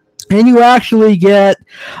 And you actually get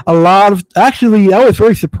a lot of... Actually, I was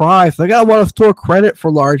very surprised. I got a lot of store credit for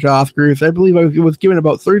large Oscars. I believe I was given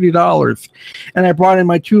about $30. And I brought in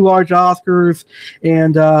my 2 large Oscars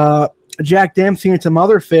and Jack Dempsey and some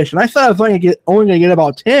other fish. And I thought I was only going to get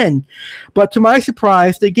about 10. But to my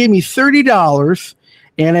surprise, they gave me $30.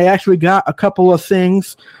 And I actually got a couple of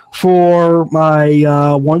things for my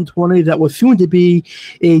 120 that was soon to be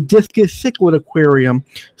a discus cichlid aquarium.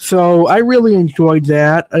 So I really enjoyed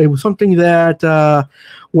that. It was something that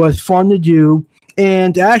was fun to do.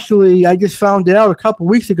 And actually, I just found out a couple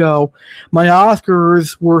weeks ago, my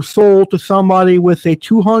Oscars were sold to somebody with a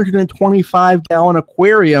 225-gallon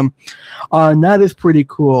aquarium. And that is pretty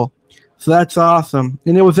cool. So that's awesome.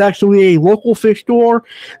 And it was actually a local fish store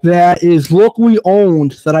that is locally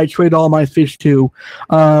owned that I trade all my fish to,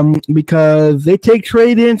 because they take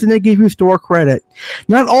trade-ins and they give you store credit.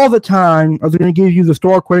 Not all the time are they going to give you the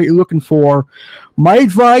store credit you're looking for. My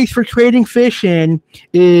advice for trading fish in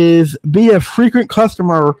is be a frequent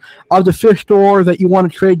customer of the fish store that you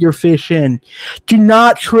want to trade your fish in. Do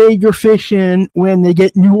not trade your fish in when they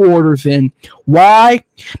get new orders in. Why?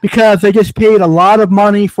 Because they just paid a lot of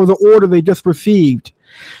money for the order they just received.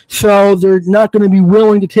 So they're not going to be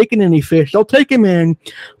willing to take in any fish. They'll take them in,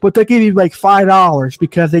 but they'll give you like $5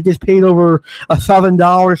 because they just paid over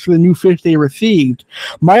 $1,000 for the new fish they received.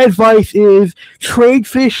 My advice is trade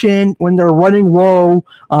fish in when they're running low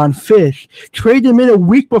on fish. Trade them in a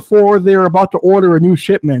week before they're about to order a new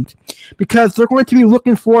shipment because they're going to be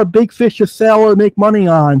looking for a big fish to sell or make money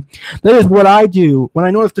on. That is what I do. When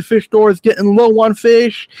I notice the fish store is getting low on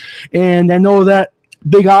fish and I know that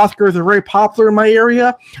big Oscars are very popular in my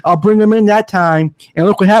area, I'll bring them in that time. And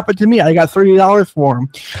look what happened to me. I got $30 for them.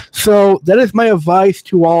 So that is my advice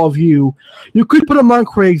to all of you. You could put them on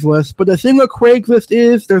Craigslist, but the thing with Craigslist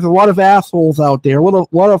is there's a lot of assholes out there, a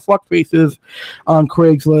lot of fuckfaces on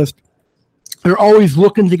Craigslist. They're always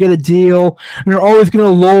looking to get a deal, and they're always going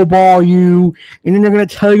to lowball you, and then they're going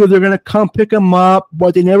to tell you they're going to come pick them up,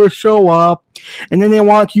 but they never show up. And then they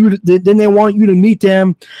want you to meet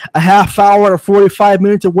them a half hour or 45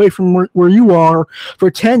 minutes away from where you are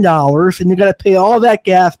for $10, and you got to pay all that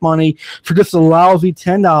gas money for just a lousy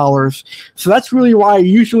 $10. So that's really why I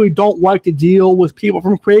usually don't like to deal with people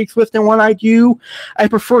from Craigslist. And when I do, I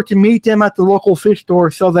prefer to meet them at the local fish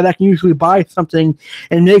store so that I can usually buy something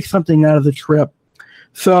and make something out of the trip.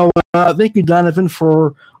 So thank you, Donovan,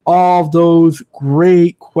 for all of those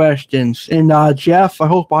great questions. And Jeff, I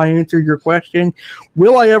hope I answered your question.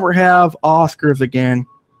 Will I ever have Oscars again?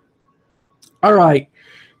 All right.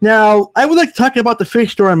 Now, I would like to talk about the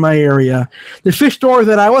fish store in my area. The fish store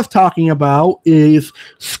that I was talking about is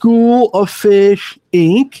School of Fish,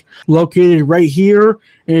 Inc., located right here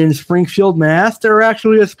in Springfield, Mass. They're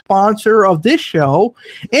actually a sponsor of this show,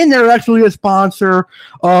 and they're actually a sponsor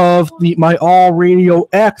of my All Radio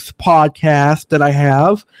X podcast that I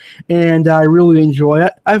have, and I really enjoy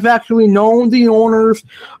it. I've actually known the owners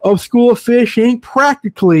of School of Fish, Inc.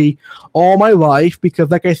 practically all my life because,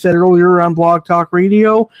 like I said earlier on Blog Talk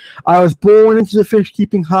Radio, I was born into the fish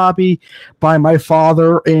keeping hobby by my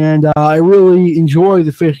father, and I really enjoy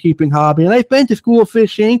the fish keeping hobby. And I've been to School of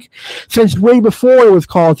Fish, Inc. since way before it was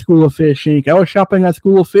called School of Fish, Inc. I was shopping at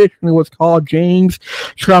School of Fish when it was called James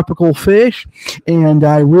Tropical Fish, and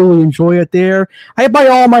I really enjoy it there. I buy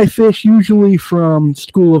all my fish usually from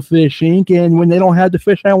School of Fish, Inc., and when they don't have the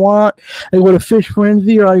fish I want, I go to Fish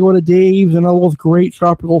Frenzy or I go to Dave's and all those great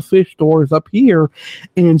tropical fish stores up here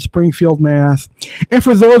in Springfield, Mass. And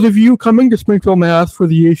for those of you coming to Springfield, Mass for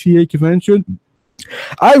the ACA convention,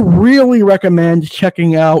 I really recommend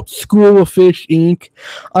checking out School of Fish, Inc.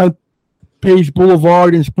 on Page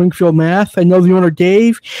Boulevard in Springfield, Mass. I know the owner,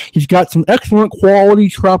 Dave. He's got some excellent quality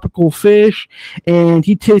tropical fish, and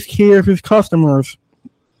he takes care of his customers.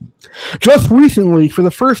 Just recently, for the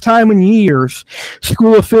first time in years,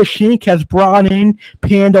 School of Fish, Inc. has brought in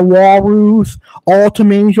panda walrus, Altum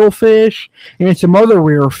angelfish, and some other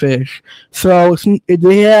rare fish. So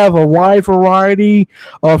they have a wide variety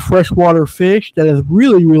of freshwater fish that is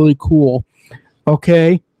really, really cool.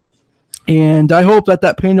 Okay? And I hope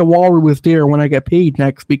that panda walrus was there when I get paid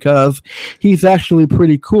next because he's actually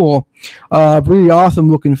pretty cool. Really awesome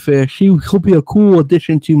looking fish. He'll be a cool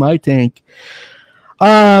addition to my tank.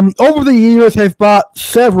 Over the years, I've bought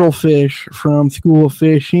several fish from School of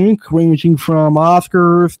Fish, Inc., ranging from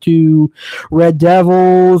Oscars to Red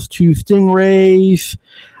Devils to Stingrays.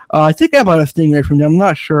 I think I bought a stingray from them. I'm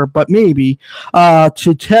not sure, but maybe. To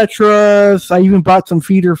tetras. I even bought some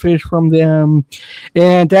feeder fish from them.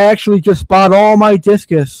 And I actually just bought all my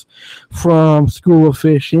discus from School of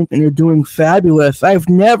Fish, Inc., and they're doing fabulous. I've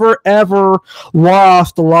never, ever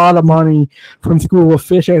lost a lot of money from School of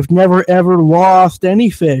Fish. I've never, ever lost any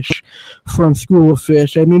fish from School of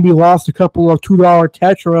Fish. I maybe lost a couple of $2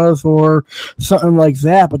 tetras or something like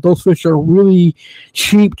that, but those fish are really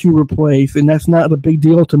cheap to replace, and that's not a big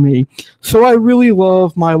deal to me. So I really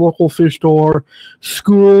love my local fish store,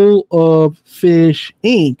 School of Fish,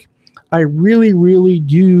 Inc. I really, really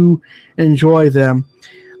do enjoy them.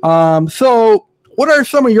 So what are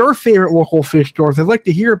some of your favorite local fish stores? I'd like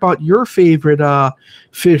to hear about your favorite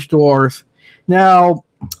fish stores. Now,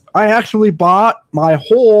 I actually bought my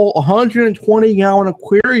whole 120-gallon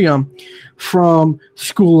aquarium from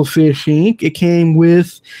School of Fish, Inc. It came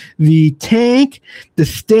with the tank, the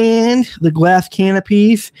stand, the glass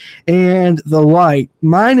canopies, and the light.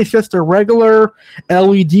 Mine is just a regular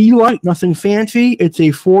LED light, nothing fancy. It's a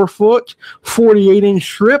 4-foot, 48-inch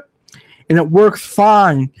strip, and it works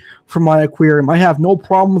fine for my aquarium. I have no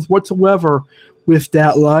problems whatsoever with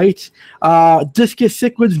that light. Discus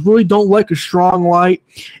cichlids really don't like a strong light,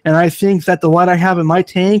 and I think that the light I have in my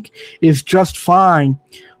tank is just fine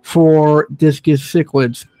for discus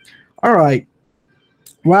cichlids. All right.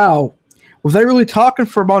 Wow. Was I really talking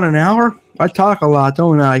for about an hour? I talk a lot,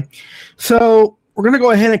 don't I? So we're going to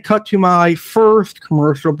go ahead and cut to my first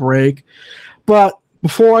commercial break. But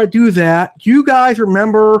before I do that, do you guys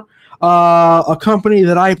remember a company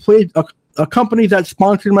that I played, a company that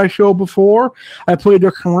sponsored my show before? I played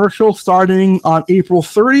their commercial starting on April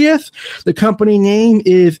 30th. The company name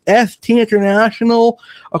is ST International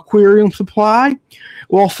Aquarium Supply.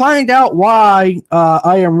 We'll find out why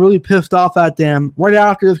I am really pissed off at them right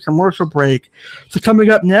after this commercial break. So coming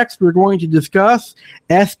up next, we're going to discuss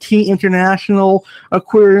ST International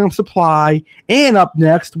Aquarium Supply. And up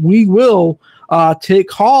next, we will take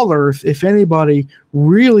callers if anybody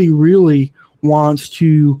really wants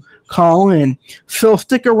to call in. So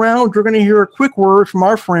stick around. We're going to hear a quick word from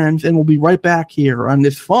our friends, and we'll be right back here on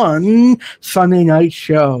this fun Sunday night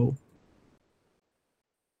show.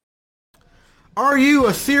 Are you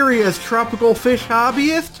a serious tropical fish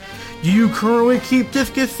hobbyist? Do you currently keep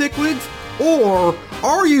discus cichlids? Or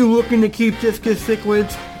are you looking to keep discus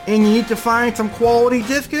cichlids and you need to find some quality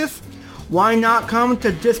discus? Why not come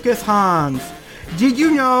to Discus Hans? Did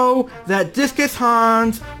you know that Discus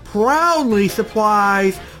Hans proudly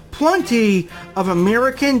supplies plenty of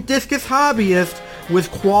American discus hobbyists with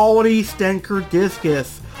quality Stenker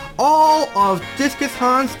discus? All of Discus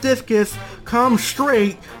Hans discus comes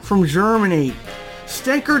straight from Germany.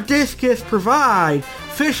 Stenker discus provide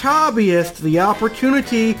fish hobbyists the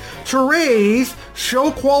opportunity to raise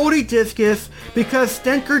show quality discus because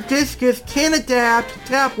Stenker discus can adapt to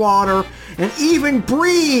tap water and even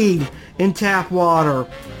breed in tap water.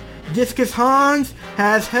 Discus Hans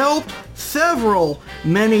has helped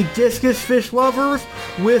many discus fish lovers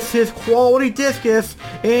with his quality discus,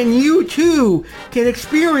 and you too can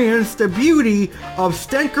experience the beauty of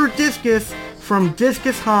Stenker discus from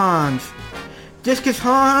Discus Hans. Discus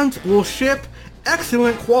Hans will ship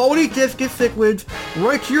excellent quality discus cichlids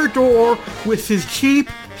right to your door with his cheap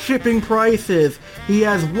shipping prices. He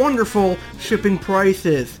has wonderful shipping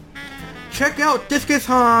prices. Check out Discus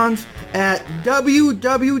Hans at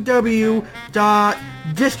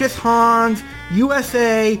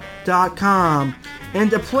www.discushansusa.com. And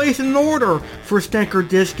to place an order for Stenker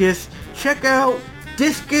discus, check out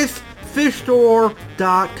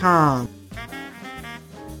discusfishstore.com.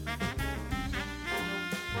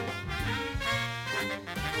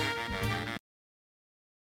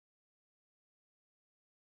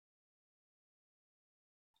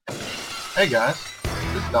 Hey guys,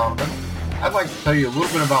 this is Donovan. I'd like to tell you a little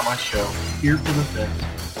bit about my show, Here for the Fins.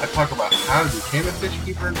 I talk about how to become a fish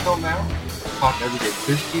keeper until now, talk everyday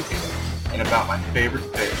fish keeping, and about my favorite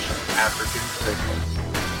fish, African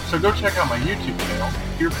cichlids. So go check out my YouTube channel,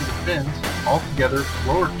 Here for the Fins, all together,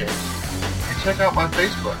 lowercase, and check out my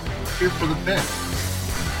Facebook, Here for the Fins.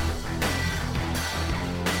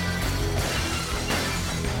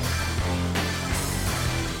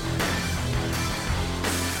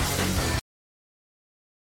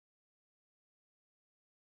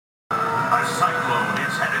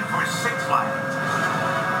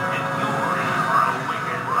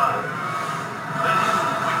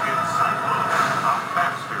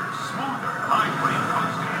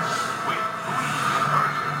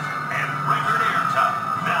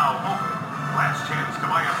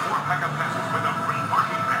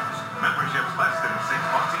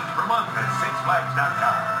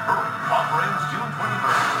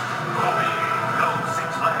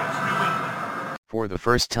 For the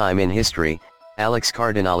first time in history, Alex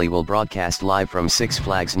Cardinale will broadcast live from Six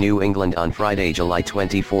Flags New England on Friday, July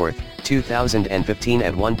 24, 2015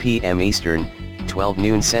 at 1 p.m. Eastern, 12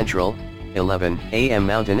 noon Central, 11 a.m.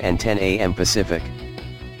 Mountain and 10 a.m. Pacific.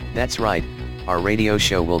 That's right, our radio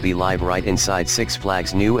show will be live right inside Six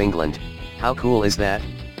Flags New England. How cool is that?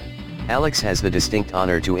 Alex has the distinct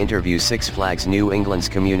honor to interview Six Flags New England's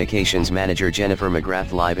communications manager Jennifer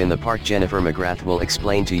McGrath live in the park. Jennifer McGrath will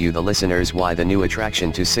explain to you the listeners why the new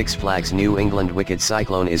attraction to Six Flags New England Wicked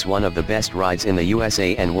Cyclone is one of the best rides in the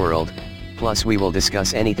USA and world, plus we will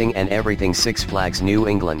discuss anything and everything Six Flags New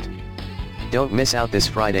England. Don't miss out this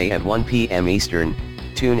Friday at 1 p.m. Eastern.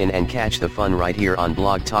 Tune in and catch the fun right here on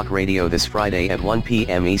Blog Talk Radio this Friday at 1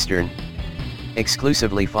 p.m. Eastern.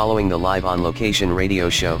 Exclusively following the live on location radio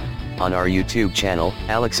show, on our YouTube channel,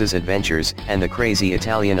 Alex's Adventures, and the Crazy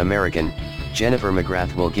Italian American, Jennifer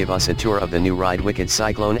McGrath will give us a tour of the new ride Wicked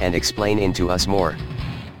Cyclone and explain into us more.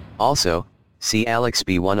 Also, see Alex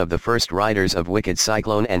be one of the first riders of Wicked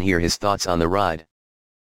Cyclone and hear his thoughts on the ride.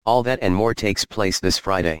 All that and more takes place this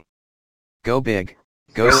Friday. Go big,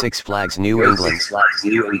 go Six Flags New England.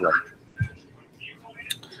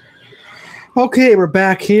 Okay, we're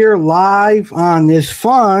back here live on this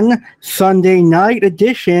fun Sunday night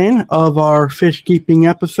edition of our fish keeping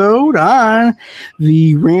episode on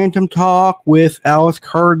the Random Talk with Alex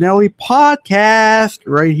Cardinale podcast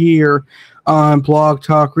right here on Blog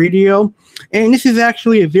Talk Radio. And this is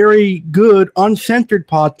actually a very good, uncensored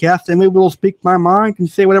podcast. I'm able to speak my mind and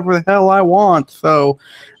say whatever the hell I want. So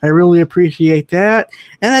I really appreciate that.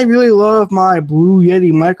 And I really love my Blue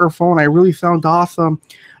Yeti microphone. I really sound awesome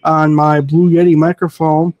on my Blue Yeti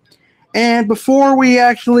microphone. And before we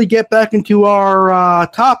actually get back into our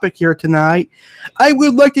topic here tonight, I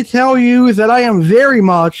would like to tell you that I am very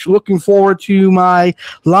much looking forward to my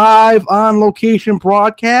live on location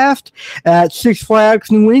broadcast at Six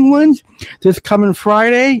Flags New England this coming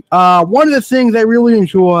Friday. One of the things I really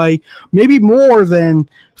enjoy, maybe more than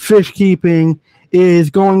fish keeping, is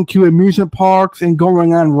going to amusement parks and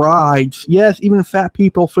going on rides. Yes, even fat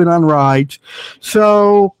people fit on rides.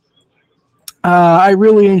 So I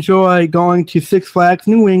really enjoy going to Six Flags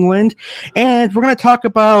New England, and we're going to talk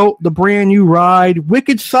about the brand new ride,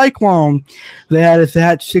 Wicked Cyclone, that is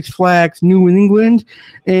at Six Flags New England,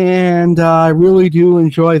 and I really do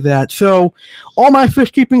enjoy that. So all my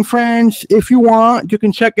fish keeping friends, if you want, you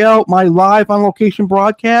can check out my live on location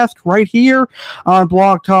broadcast right here on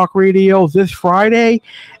Blog Talk Radio this Friday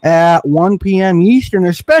at 1 p.m. Eastern,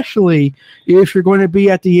 especially if you're going to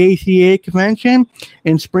be at the ACA convention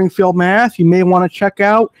in Springfield, Mass. You may want to check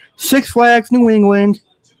out Six Flags New England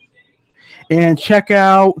and check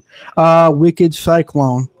out Wicked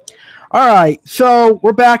Cyclone. All right, so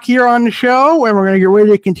we're back here on the show, and we're going to get ready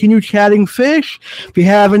to continue chatting fish. If you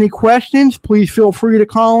have any questions, please feel free to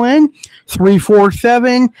call in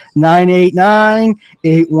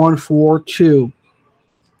 347-989-8142.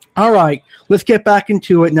 All right, let's get back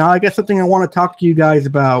into it now. I got something I want to talk to you guys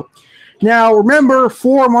about. Now, remember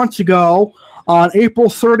 4 months ago, on April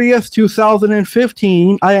 30th,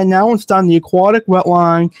 2015, I announced on the aquatic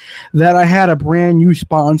wetline that I had a brand new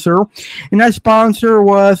sponsor, and that sponsor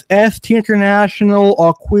was ST International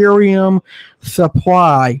Aquarium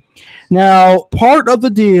Supply. Now, part of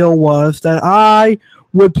the deal was that I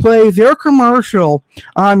would play their commercial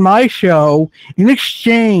on my show in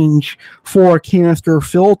exchange for a canister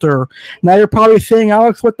filter. Now you're probably saying,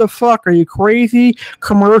 Alex, what the fuck? Are you crazy?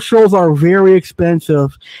 Commercials are very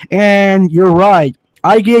expensive. And you're right.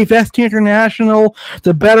 I gave ST International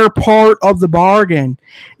the better part of the bargain.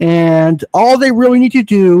 And all they really need to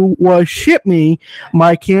do was ship me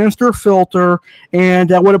my canister filter,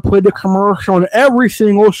 and I would have played the commercial on every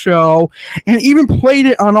single show and even played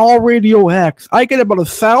it on All Radio X. I get about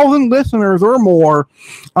 1,000 listeners or more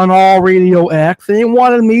on All Radio X. They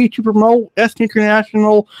wanted me to promote ST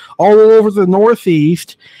International all over the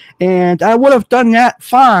Northeast. And I would have done that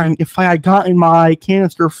fine if I had gotten my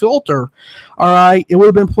canister filter. All right. It would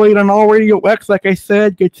have been played on All Radio X, like I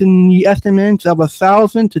said, gets in the estimates of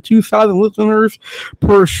 1,000 to 2,000 listeners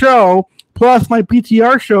per show. Plus, my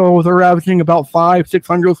BTR shows are averaging about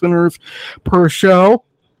 500-600 listeners per show.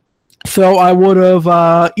 So I would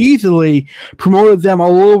have easily promoted them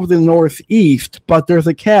all over the Northeast. But there's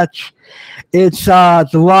a catch. It's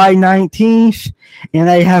July 19th, and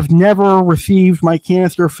I have never received my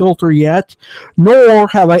canister filter yet, nor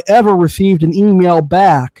have I ever received an email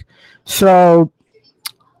back. So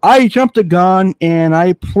I jumped the gun, and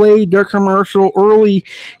I played their commercial early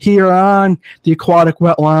here on the aquatic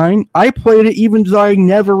wetline. I played it even though I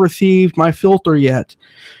never received my filter yet.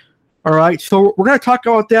 All right, so we're going to talk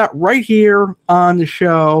about that right here on the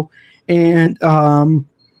show, and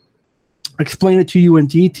explain it to you in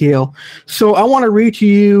detail. So I want to read to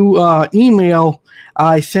you email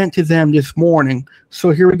I sent to them this morning. So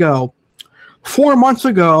here we go. 4 months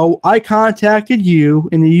ago, I contacted you,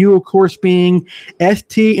 and the you, of course, being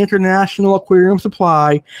ST International Aquarium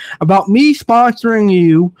Supply, about me sponsoring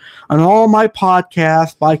you on all my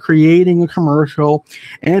podcasts by creating a commercial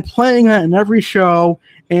and playing it in every show.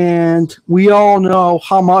 And we all know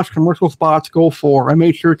how much commercial spots go for. I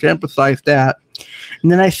made sure to emphasize that.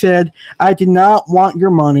 And then I said, I did not want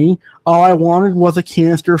your money. All I wanted was a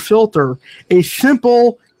canister filter, a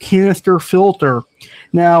simple canister filter.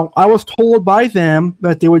 Now, I was told by them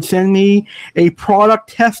that they would send me a product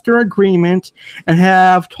tester agreement, and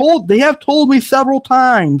they have told me several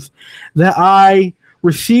times that I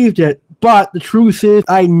received it. But the truth is,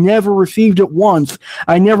 I never received it once.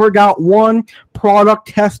 I never got one product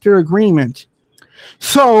tester agreement.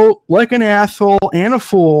 So, like an asshole and a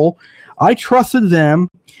fool, I trusted them.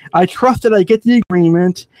 I trusted I'd get the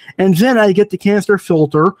agreement, and then I'd get the canister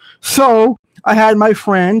filter. So I had my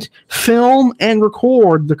friend film and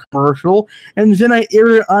record the commercial, and then I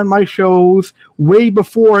aired it on my shows way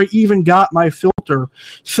before I even got my filter.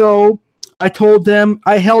 So I told them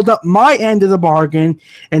I held up my end of the bargain,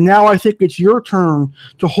 and now I think it's your turn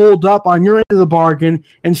to hold up on your end of the bargain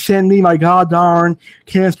and send me my goddamn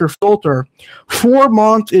canister filter. 4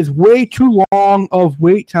 months is way too long of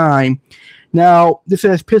wait time. Now, this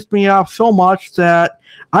has pissed me off so much that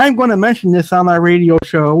I'm going to mention this on my radio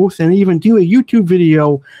shows and even do a YouTube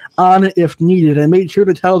video on it if needed. I made sure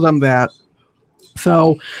to tell them that.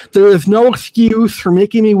 So there is no excuse for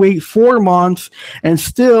making me wait 4 months and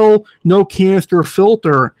still no canister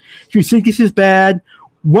filter. If you think this is bad,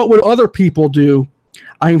 what would other people do?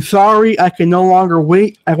 I'm sorry, I can no longer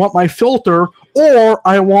wait. I want my filter, or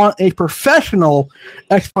I want a professional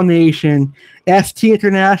explanation. ST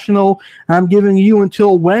International, I'm giving you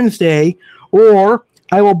until Wednesday, or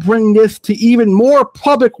I will bring this to even more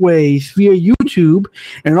public ways via YouTube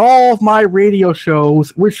and all of my radio shows,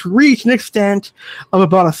 which reach an extent of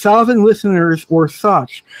about 1,000 listeners or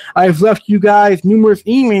such. I've left you guys numerous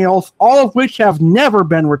emails, all of which have never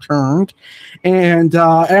been returned, and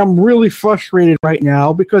I'm really frustrated right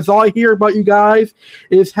now because all I hear about you guys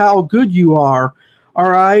is how good you are, all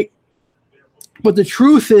right? But the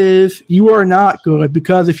truth is, you are not good,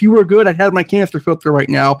 because if you were good, I'd have my canister filter right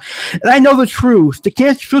now. And I know the truth. The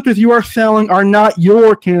canister filters you are selling are not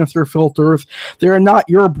your canister filters. They are not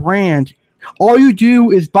your brand. All you do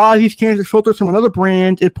is buy these canister filters from another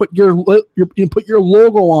brand and put your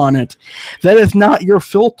logo on it. That is not your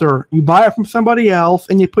filter. You buy it from somebody else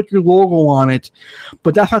and you put your logo on it.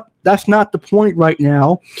 But that's not the point right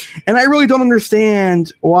now. And I really don't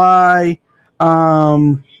understand why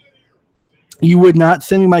you would not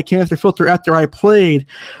send me my canister filter after I played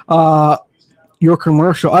your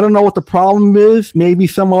commercial. I don't know what the problem is. Maybe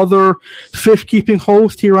some other fish-keeping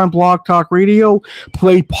host here on Blog Talk Radio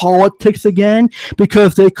played politics again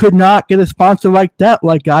because they could not get a sponsor like that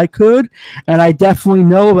like I could. And I definitely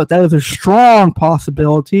know that is a strong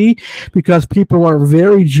possibility because people are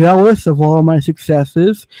very jealous of all of my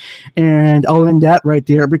successes. And I'll end that right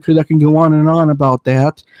there because I can go on and on about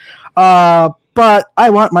that. But I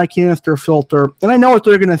want my canister filter, and I know what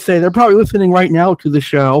they're going to say. They're probably listening right now to the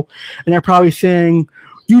show, and they're probably saying,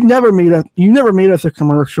 "You never made us a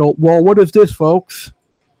commercial." Well, what is this, folks?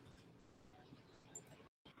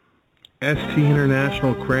 ST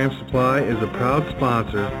International Aquarium Supply is a proud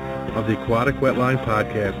sponsor of the Aquatic Wetline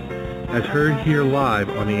Podcast, as heard here live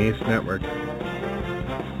on the ACE Network.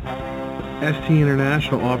 ST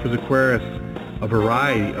International offers aquarists a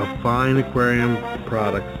variety of fine aquarium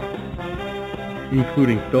products,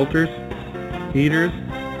 including filters, heaters,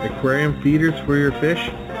 aquarium feeders for your fish.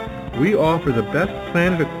 We offer the best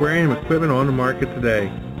Planet Aquarium equipment on the market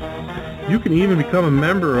today. You can even become a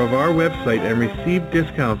member of our website and receive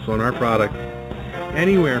discounts on our products,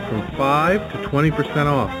 anywhere from 5 to 20%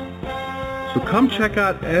 off. So come check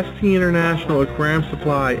out ST International Aquarium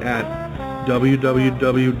Supply at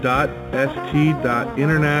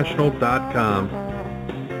www.st.international.com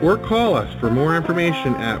or call us for more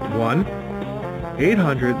information at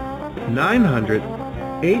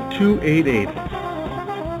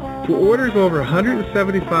 1-800-900-8288. For orders over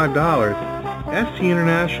 $175, ST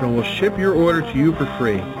International will ship your order to you for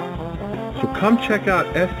free. So come check out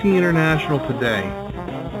ST International today.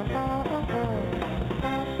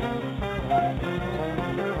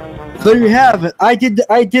 There you have it. I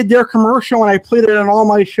did their commercial and I played it on all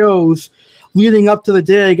my shows leading up to the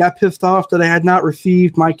day I got pissed off that I had not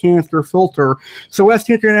received my canister filter. So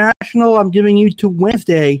ST International, I'm giving you to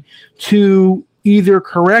Wednesday to either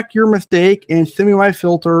correct your mistake and send me my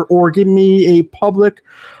filter or give me a public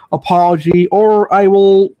apology, or I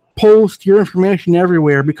will post your information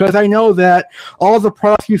everywhere, because I know that all the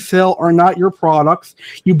products you sell are not your products.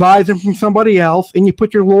 You buy them from somebody else and you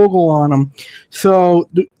put your logo on them. So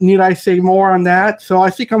need I say more on that? So I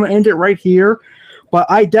think I'm going to end it right here. But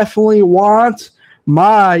I definitely want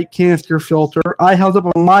my canister filter. I held up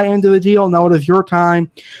on my end of the deal. Now it is your time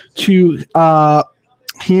to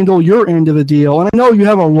handle your end of the deal. And I know you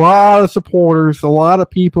have a lot of supporters, a lot of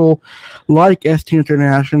people like ST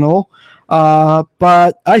International.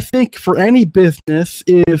 But I think for any business,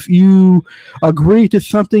 if you agree to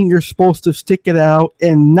something, you're supposed to stick it out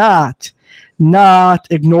and not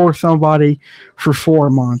ignore somebody for 4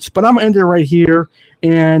 months. But I'm going to end it right here.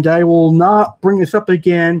 And I will not bring this up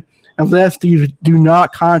again unless you do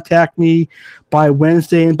not contact me by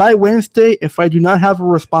Wednesday. And by Wednesday, if I do not have a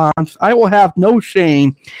response, I will have no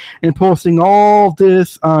shame in posting all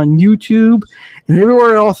this on YouTube and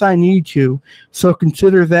everywhere else I need to. So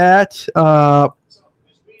consider that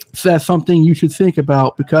So that's something you should think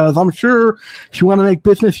about, because I'm sure if you want to make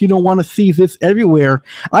business, you don't want to see this everywhere.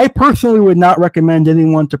 I personally would not recommend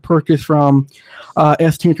anyone to purchase from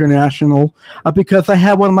ST International because I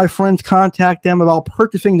had one of my friends contact them about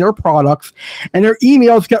purchasing their products, and their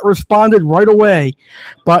emails got responded right away,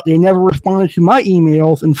 but they never responded to my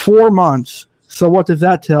emails in 4 months. So what does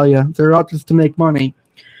that tell you? They're out just to make money.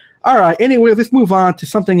 All right, anyway, let's move on to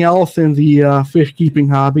something else in the fish keeping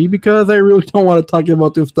hobby, because I really don't want to talk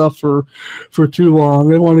about this stuff for too long.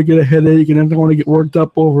 I don't want to get a headache, and I don't want to get worked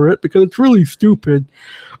up over it because it's really stupid.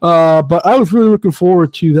 But I was really looking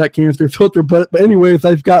forward to that canister filter. But anyways,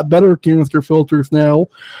 I've got better canister filters now.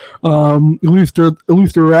 At least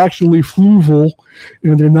they're actually fluval,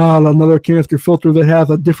 and they're not another canister filter that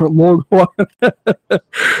has a different logo on it.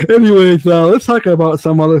 Anyways, let's talk about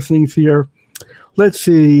some other things here. Let's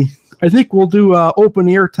see. I think we'll do open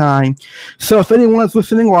ear time. So if anyone's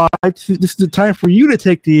listening live, this is the time for you to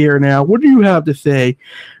take the air now. What do you have to say?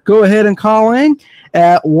 Go ahead and call in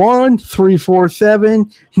at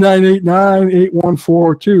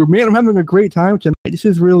 1-347-989-8142. Man, I'm having a great time tonight. This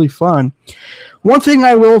is really fun. One thing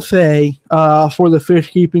I will say for the fish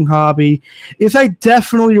keeping hobby is I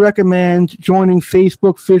definitely recommend joining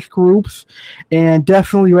Facebook fish groups, and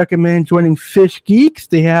definitely recommend joining Fish Geeks.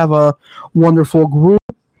 They have a wonderful group.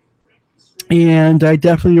 And I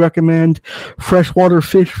definitely recommend Freshwater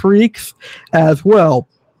Fish Freaks as well.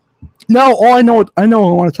 Now, I want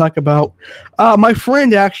to talk about. My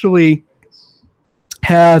friend actually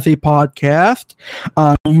has a podcast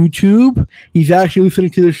on YouTube. He's actually listening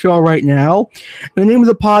to the show right now. The name of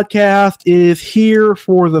the podcast is Here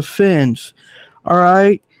for the Fins. All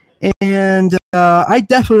right. And I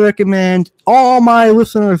definitely recommend all my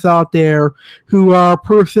listeners out there who are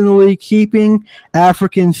personally keeping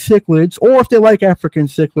African cichlids, or if they like African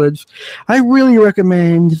cichlids, I really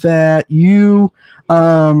recommend that you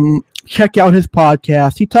check out his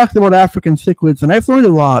podcast. He talks about African cichlids, and I've learned a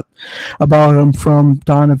lot about him from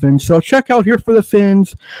Donovan. So check out Here for the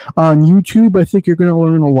Fins on YouTube. I think you're going to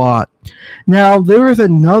learn a lot. Now, there is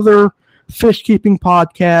another fish keeping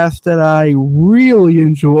podcast that I really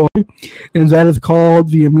enjoy, and that is called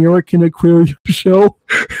The American Aquarium Show.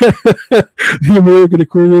 The American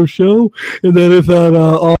Aquarium Show, and that is on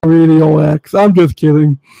All Radio X. I'm just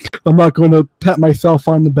kidding. I'm not going to pat myself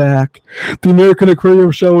on the back. The American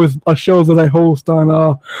Aquarium Show is a show that I host on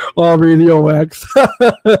All Radio X.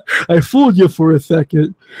 I fooled you for a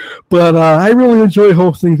second, but I really enjoy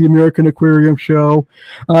hosting the American Aquarium Show,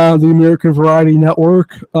 the American Variety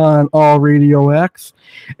Network on All Radio X,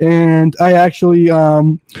 and I actually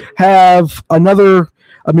have another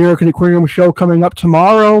American Aquarium Show coming up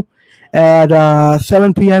tomorrow at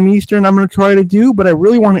 7 p.m. Eastern. I'm going to try to do, but I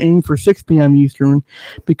really want to aim for 6 p.m. Eastern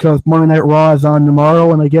because Monday Night Raw is on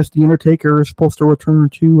tomorrow, and I guess The Undertaker is supposed to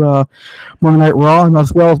return to Monday Night Raw, and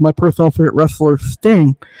as well as my personal favorite wrestler,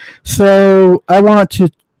 Sting. So I want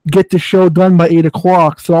to get the show done by 8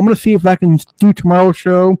 o'clock. So I'm going to see if I can do tomorrow's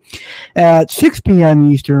show at 6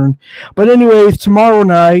 p.m. Eastern. But anyways, tomorrow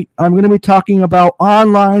night, I'm going to be talking about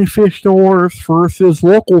online fish stores versus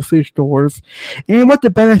local fish stores, and what the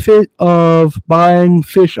benefit of buying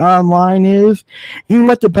fish online is, and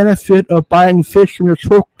what the benefit of buying fish from your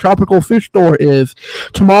tropical fish store is.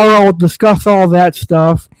 Tomorrow, I'll discuss all that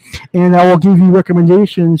stuff, and I will give you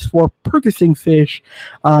recommendations for purchasing fish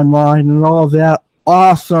online and all of that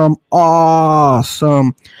awesome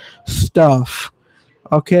stuff.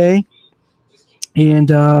 Okay?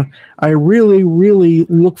 And I really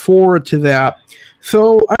look forward to that.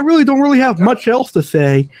 So I really don't have much else to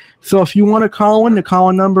say. So if you want to call in, the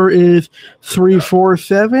call-in number is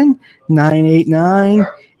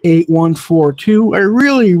 347-989-8142. I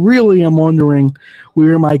really am wondering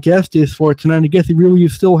where my guest is for tonight. I guess he really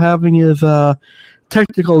is still having his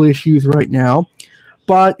technical issues right now.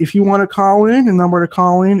 But if you want to call in, the number to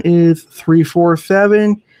call in is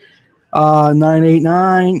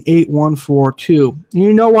 347-989-8142.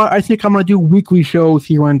 You know what? I think I'm going to do weekly shows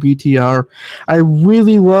here on BTR. I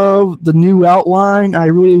really love the new outline. I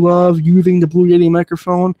really love using the Blue Yeti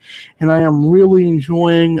microphone, and I am really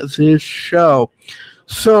enjoying this show.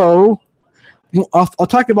 So I'll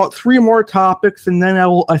talk about 3 more topics, and then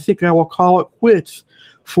I think I will call it quits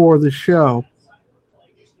for the show.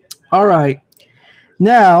 All right.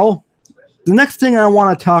 Now, the next thing I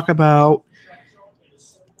want to talk about,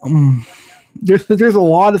 there's a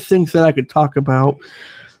lot of things that I could talk about,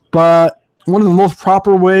 but one of the most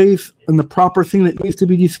proper ways and the proper thing that needs to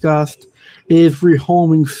be discussed is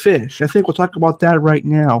rehoming fish. I think we'll talk about that right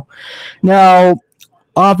now. Now,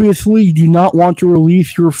 Obviously, you do not want to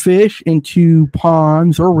release your fish into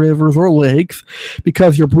ponds or rivers or lakes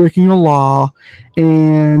because you're breaking the law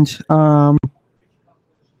and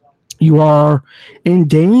you are in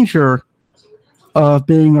danger of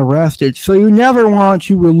being arrested. So you never want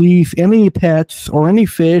to release any pets or any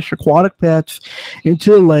fish, aquatic pets,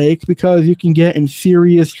 into the lake because you can get in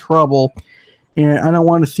serious trouble. And I don't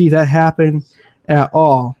want to see that happen at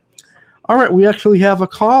all. All right, we actually have a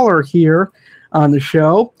caller here on the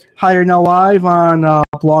show. Hi, you're now live on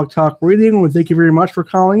Blog Talk Radio. Well, thank you very much for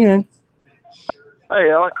calling in. Hey,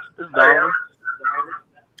 Alex. This is Donovan.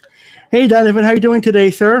 Hey, Donovan. How are you doing today,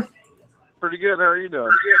 sir? Pretty good. How are you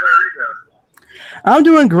doing? I'm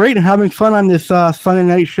doing great and having fun on this Sunday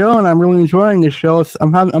night show, and I'm really enjoying this show.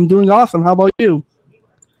 I'm doing awesome. How about you?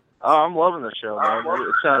 Oh, I'm loving the show, man.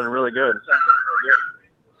 It sounded really good.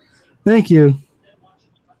 Thank you.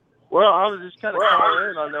 Well, I was just kind of calling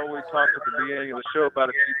in. I know we talked at the beginning of the show about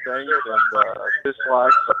a few things and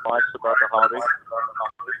dislikes and likes about the hobby.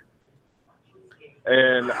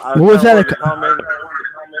 And I was that a comment.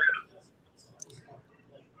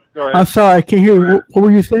 Go ahead. I'm sorry, I can't hear you. What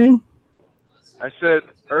were you saying? I said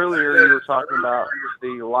earlier you were talking about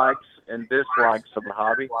the likes and dislikes of the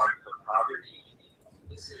hobby.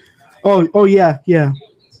 Oh yeah.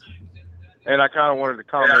 And I kind of wanted to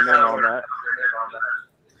comment in on that.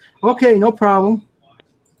 Okay, no problem.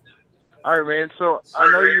 All right, man. So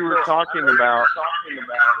I know you were talking about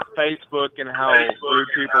Facebook and how rude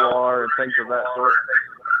people are and things of that sort.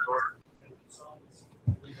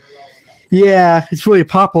 Yeah, it's really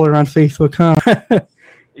popular on Facebook, huh?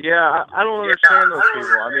 Yeah, I don't understand those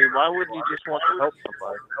people. I mean, why wouldn't you just want to help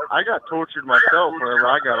somebody? I got tortured myself whenever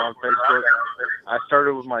I got on Facebook. I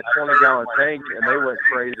started with my 20-gallon tank, and they went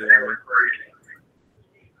crazy on me.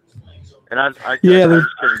 And I just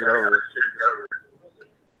couldn't get over it.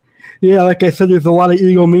 Yeah, like I said, there's a lot of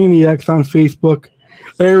egomaniacs on Facebook.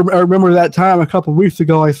 I remember that time a couple of weeks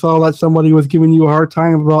ago, I saw that somebody was giving you a hard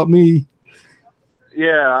time about me.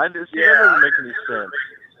 Yeah, that doesn't make any sense.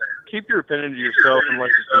 Keep your opinion to yourself unless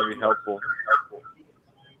it's going to be helpful.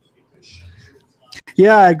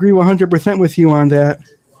 Yeah, I agree 100% with you on that.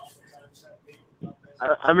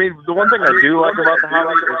 I mean, the one thing I do like about the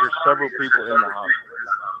hobby is there's several people in the hobby.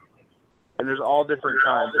 And there's all different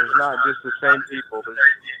kinds. There's not just the same people.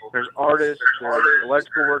 There's artists, there's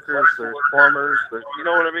electrical workers, there's plumbers, you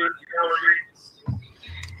know what I mean?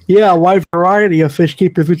 Yeah, a wide variety of fish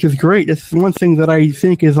keepers, which is great. That's one thing that I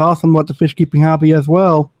think is awesome about the fish keeping hobby as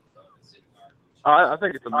well. I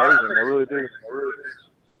think it's amazing. I really do.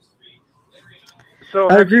 So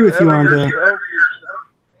I agree with you on that.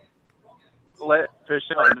 Let fish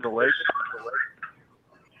out into the lake?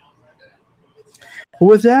 What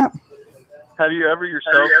was that? Have you ever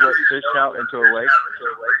yourself let fish out into a lake?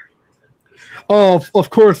 Oh, of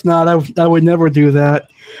course not. I would never do that.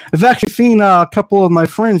 I've actually seen a couple of my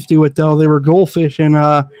friends do it, though. They were goldfish, and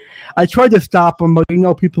I tried to stop them, but,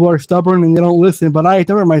 people are stubborn and they don't listen, but I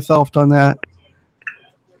never myself done that.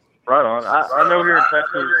 Right on. I know here in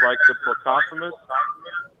Texas, like the Placosomus,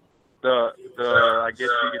 I guess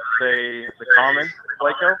you could say the common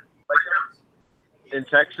Placo. In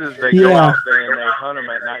Texas, they go out there and they hunt them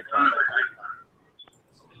at nighttime.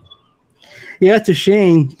 Yeah, it's a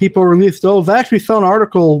shame. People released those. I actually saw an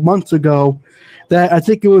article months ago that I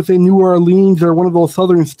think it was in New Orleans or one of those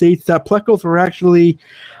southern states that plecos were actually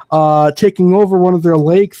taking over one of their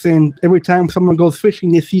lakes, and every time someone goes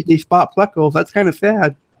fishing, they spot plecos. That's kind of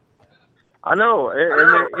sad. I know, and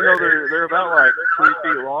they're about like 3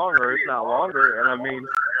 feet long, or if not longer. And I mean,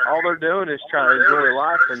 all they're doing is trying to enjoy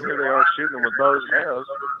life, and here they are shooting them with bows and arrows.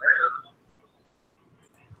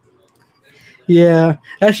 Yeah,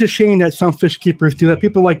 that's a shame that some fish keepers do that.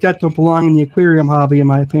 People like that don't belong in the aquarium hobby, in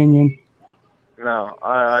my opinion. No,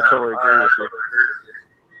 I totally agree with you.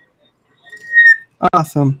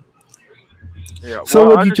 Awesome. Yeah. So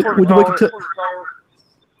well, would you like to?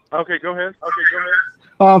 Okay, go ahead.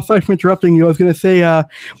 Oh, I'm sorry for interrupting you. I was going to say,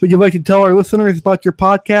 would you like to tell our listeners about your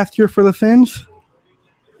podcast here for the Fins?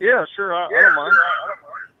 Yeah, sure. I don't mind.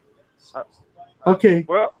 Okay.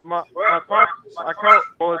 Well, my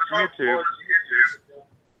it's YouTube,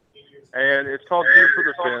 and it's called Gear for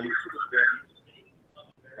the Fins.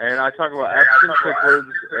 And I talk about African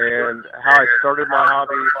cichlids and how I started my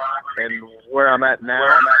hobby and where I'm at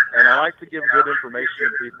now. And I like to give good information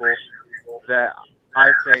to people that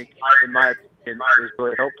I think, in my opinion, is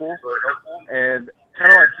really helpful. And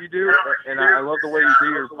kind of like you do, and I love the way you do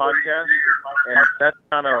your podcast. And that's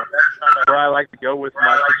kind of where I like to go with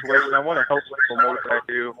my situation. I want to help people more than I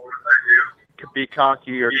do be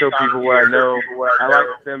cocky or show people what I know. I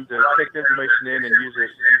like them to take the information in and use it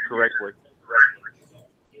correctly.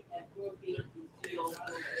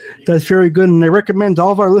 That's very good, and I recommend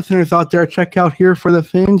all of our listeners out there check out Here for the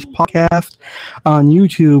Fins podcast on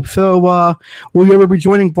YouTube. So, will you ever be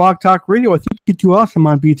joining Blog Talk Radio? I think you'd do awesome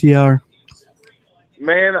on BTR.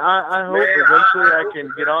 Man, I hope eventually I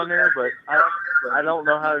can get on there, but I don't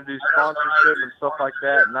know how to do sponsorship and stuff like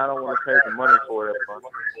that, and I don't want to pay the money for it.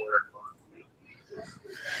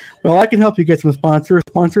 Well, I can help you get some sponsors.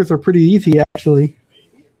 Sponsors are pretty easy, actually.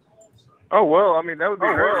 Oh, well, I mean, that would be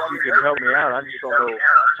great if you could help me out. I just don't know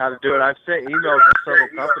how to do it. I've sent emails to several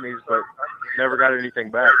companies, but never got anything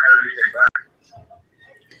back.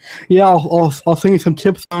 Yeah, I'll send you some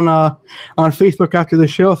tips on Facebook after the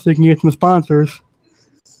show so you can get some sponsors.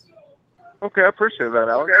 Okay, I appreciate that,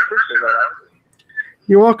 Alex.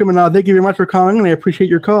 You're welcome, and thank you very much for calling, and I appreciate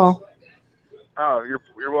your call. Oh,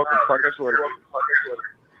 you're welcome. Talk to you later.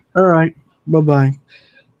 All right, bye-bye.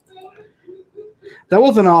 That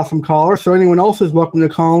was an awesome caller. So anyone else is welcome to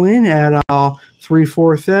call in at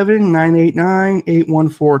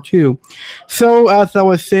 347-989-8142. So as I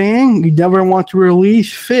was saying, you never want to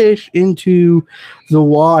release fish into the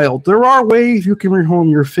wild. There are ways you can rehome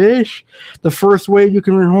your fish. The first way you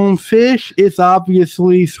can rehome fish is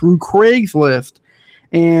obviously through Craigslist.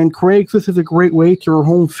 And Craigslist is a great way to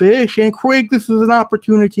rehome fish. And Craigslist is an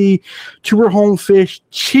opportunity to rehome fish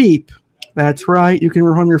cheap. That's right. You can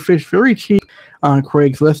rehome your fish very cheap on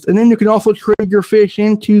Craigslist, and then you can also trade your fish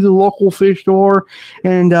into the local fish store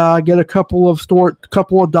and get a couple of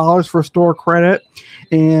dollars for store credit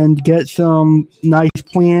and get some nice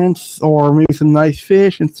plants or maybe some nice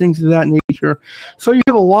fish and things of that nature. So you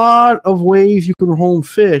have a lot of ways you can rehome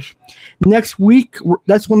fish. Next week,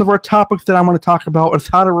 that's one of our topics that I'm going to talk about is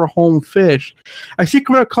how to rehome fish. I think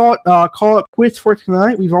we're going to call it quits for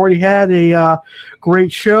tonight. We've already had a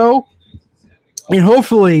great show. And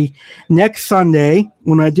hopefully next Sunday,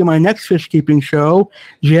 when I do my next fish keeping show,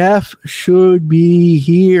 Jeff should be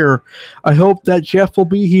here. I hope that Jeff will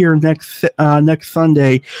be here next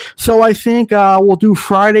Sunday. So I think we'll do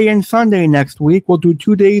Friday and Sunday next week. We'll do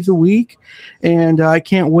 2 days a week. And I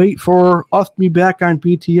can't wait for us to be back on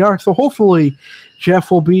BTR. So hopefully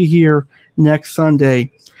Jeff will be here next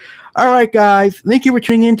Sunday. All right, guys. Thank you for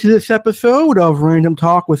tuning in to this episode of Random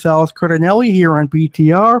Talk with Alex Cardinale here on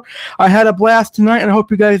BTR. I had a blast tonight, and I hope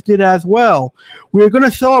you guys did as well. We're going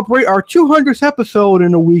to celebrate our 200th episode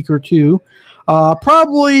in a week or two,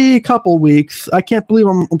 probably a couple weeks. I can't believe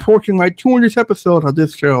I'm approaching my 200th episode of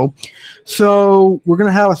this show. So we're going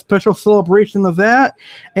to have a special celebration of that,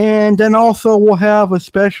 and then also we'll have a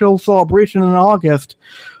special celebration in August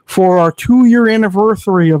for our 2-year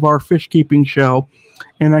anniversary of our fish keeping show.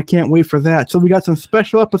 And I can't wait for that. So we got some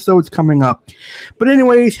special episodes coming up. But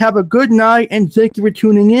anyways, have a good night, and thank you for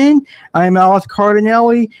tuning in. I'm Alex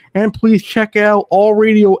Cardinale, and please check out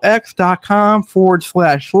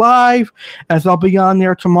allradiox.com/live, as I'll be on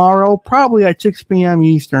there tomorrow, probably at 6 p.m.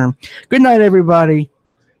 Eastern. Good night, everybody.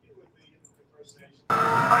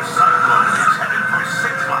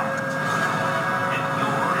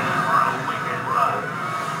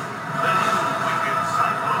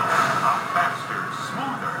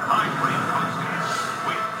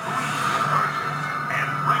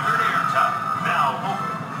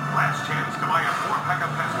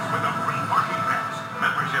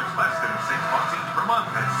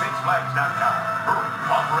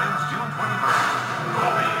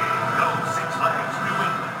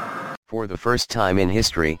 For the first time in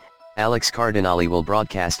history, Alex Cardinale will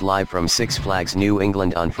broadcast live from Six Flags New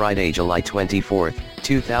England on Friday, July 24,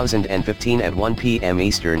 2015 at 1 p.m.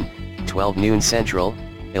 Eastern, 12 noon Central,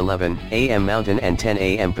 11 a.m. Mountain and 10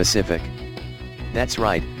 a.m. Pacific. That's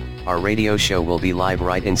right, our radio show will be live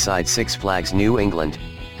right inside Six Flags New England.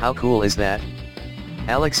 How cool is that?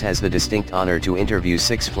 Alex has the distinct honor to interview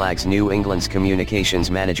Six Flags New England's communications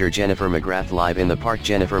manager Jennifer McGrath live in the park.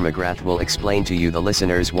 Jennifer McGrath will explain to you the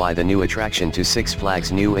listeners why the new attraction to Six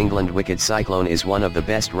Flags New England Wicked Cyclone is one of the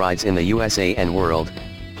best rides in the USA and world,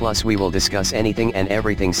 plus we will discuss anything and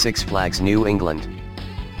everything Six Flags New England.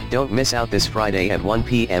 Don't miss out this Friday at 1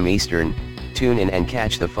 p.m. Eastern. Tune in and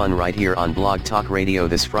catch the fun right here on Blog Talk Radio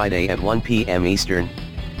this Friday at 1 p.m. Eastern.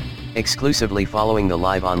 Exclusively following the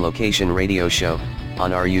live on location radio show,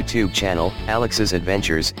 on our YouTube channel, Alex's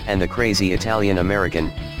Adventures, and the Crazy Italian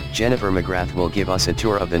American, Jennifer McGrath will give us a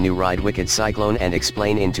tour of the new ride Wicked Cyclone and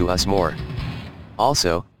explain into us more.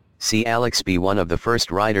 Also, see Alex be one of the first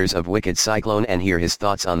riders of Wicked Cyclone and hear his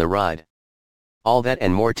thoughts on the ride. All that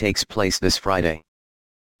and more takes place this Friday.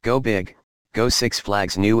 Go big, go Six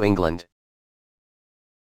Flags New England.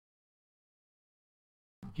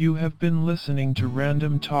 You have been listening to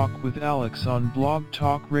Random Talk with Alex on Blog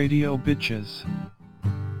Talk Radio, bitches.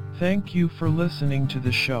 Thank you for listening to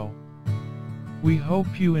the show. We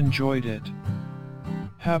hope you enjoyed it.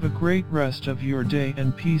 Have a great rest of your day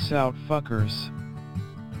and peace out, fuckers.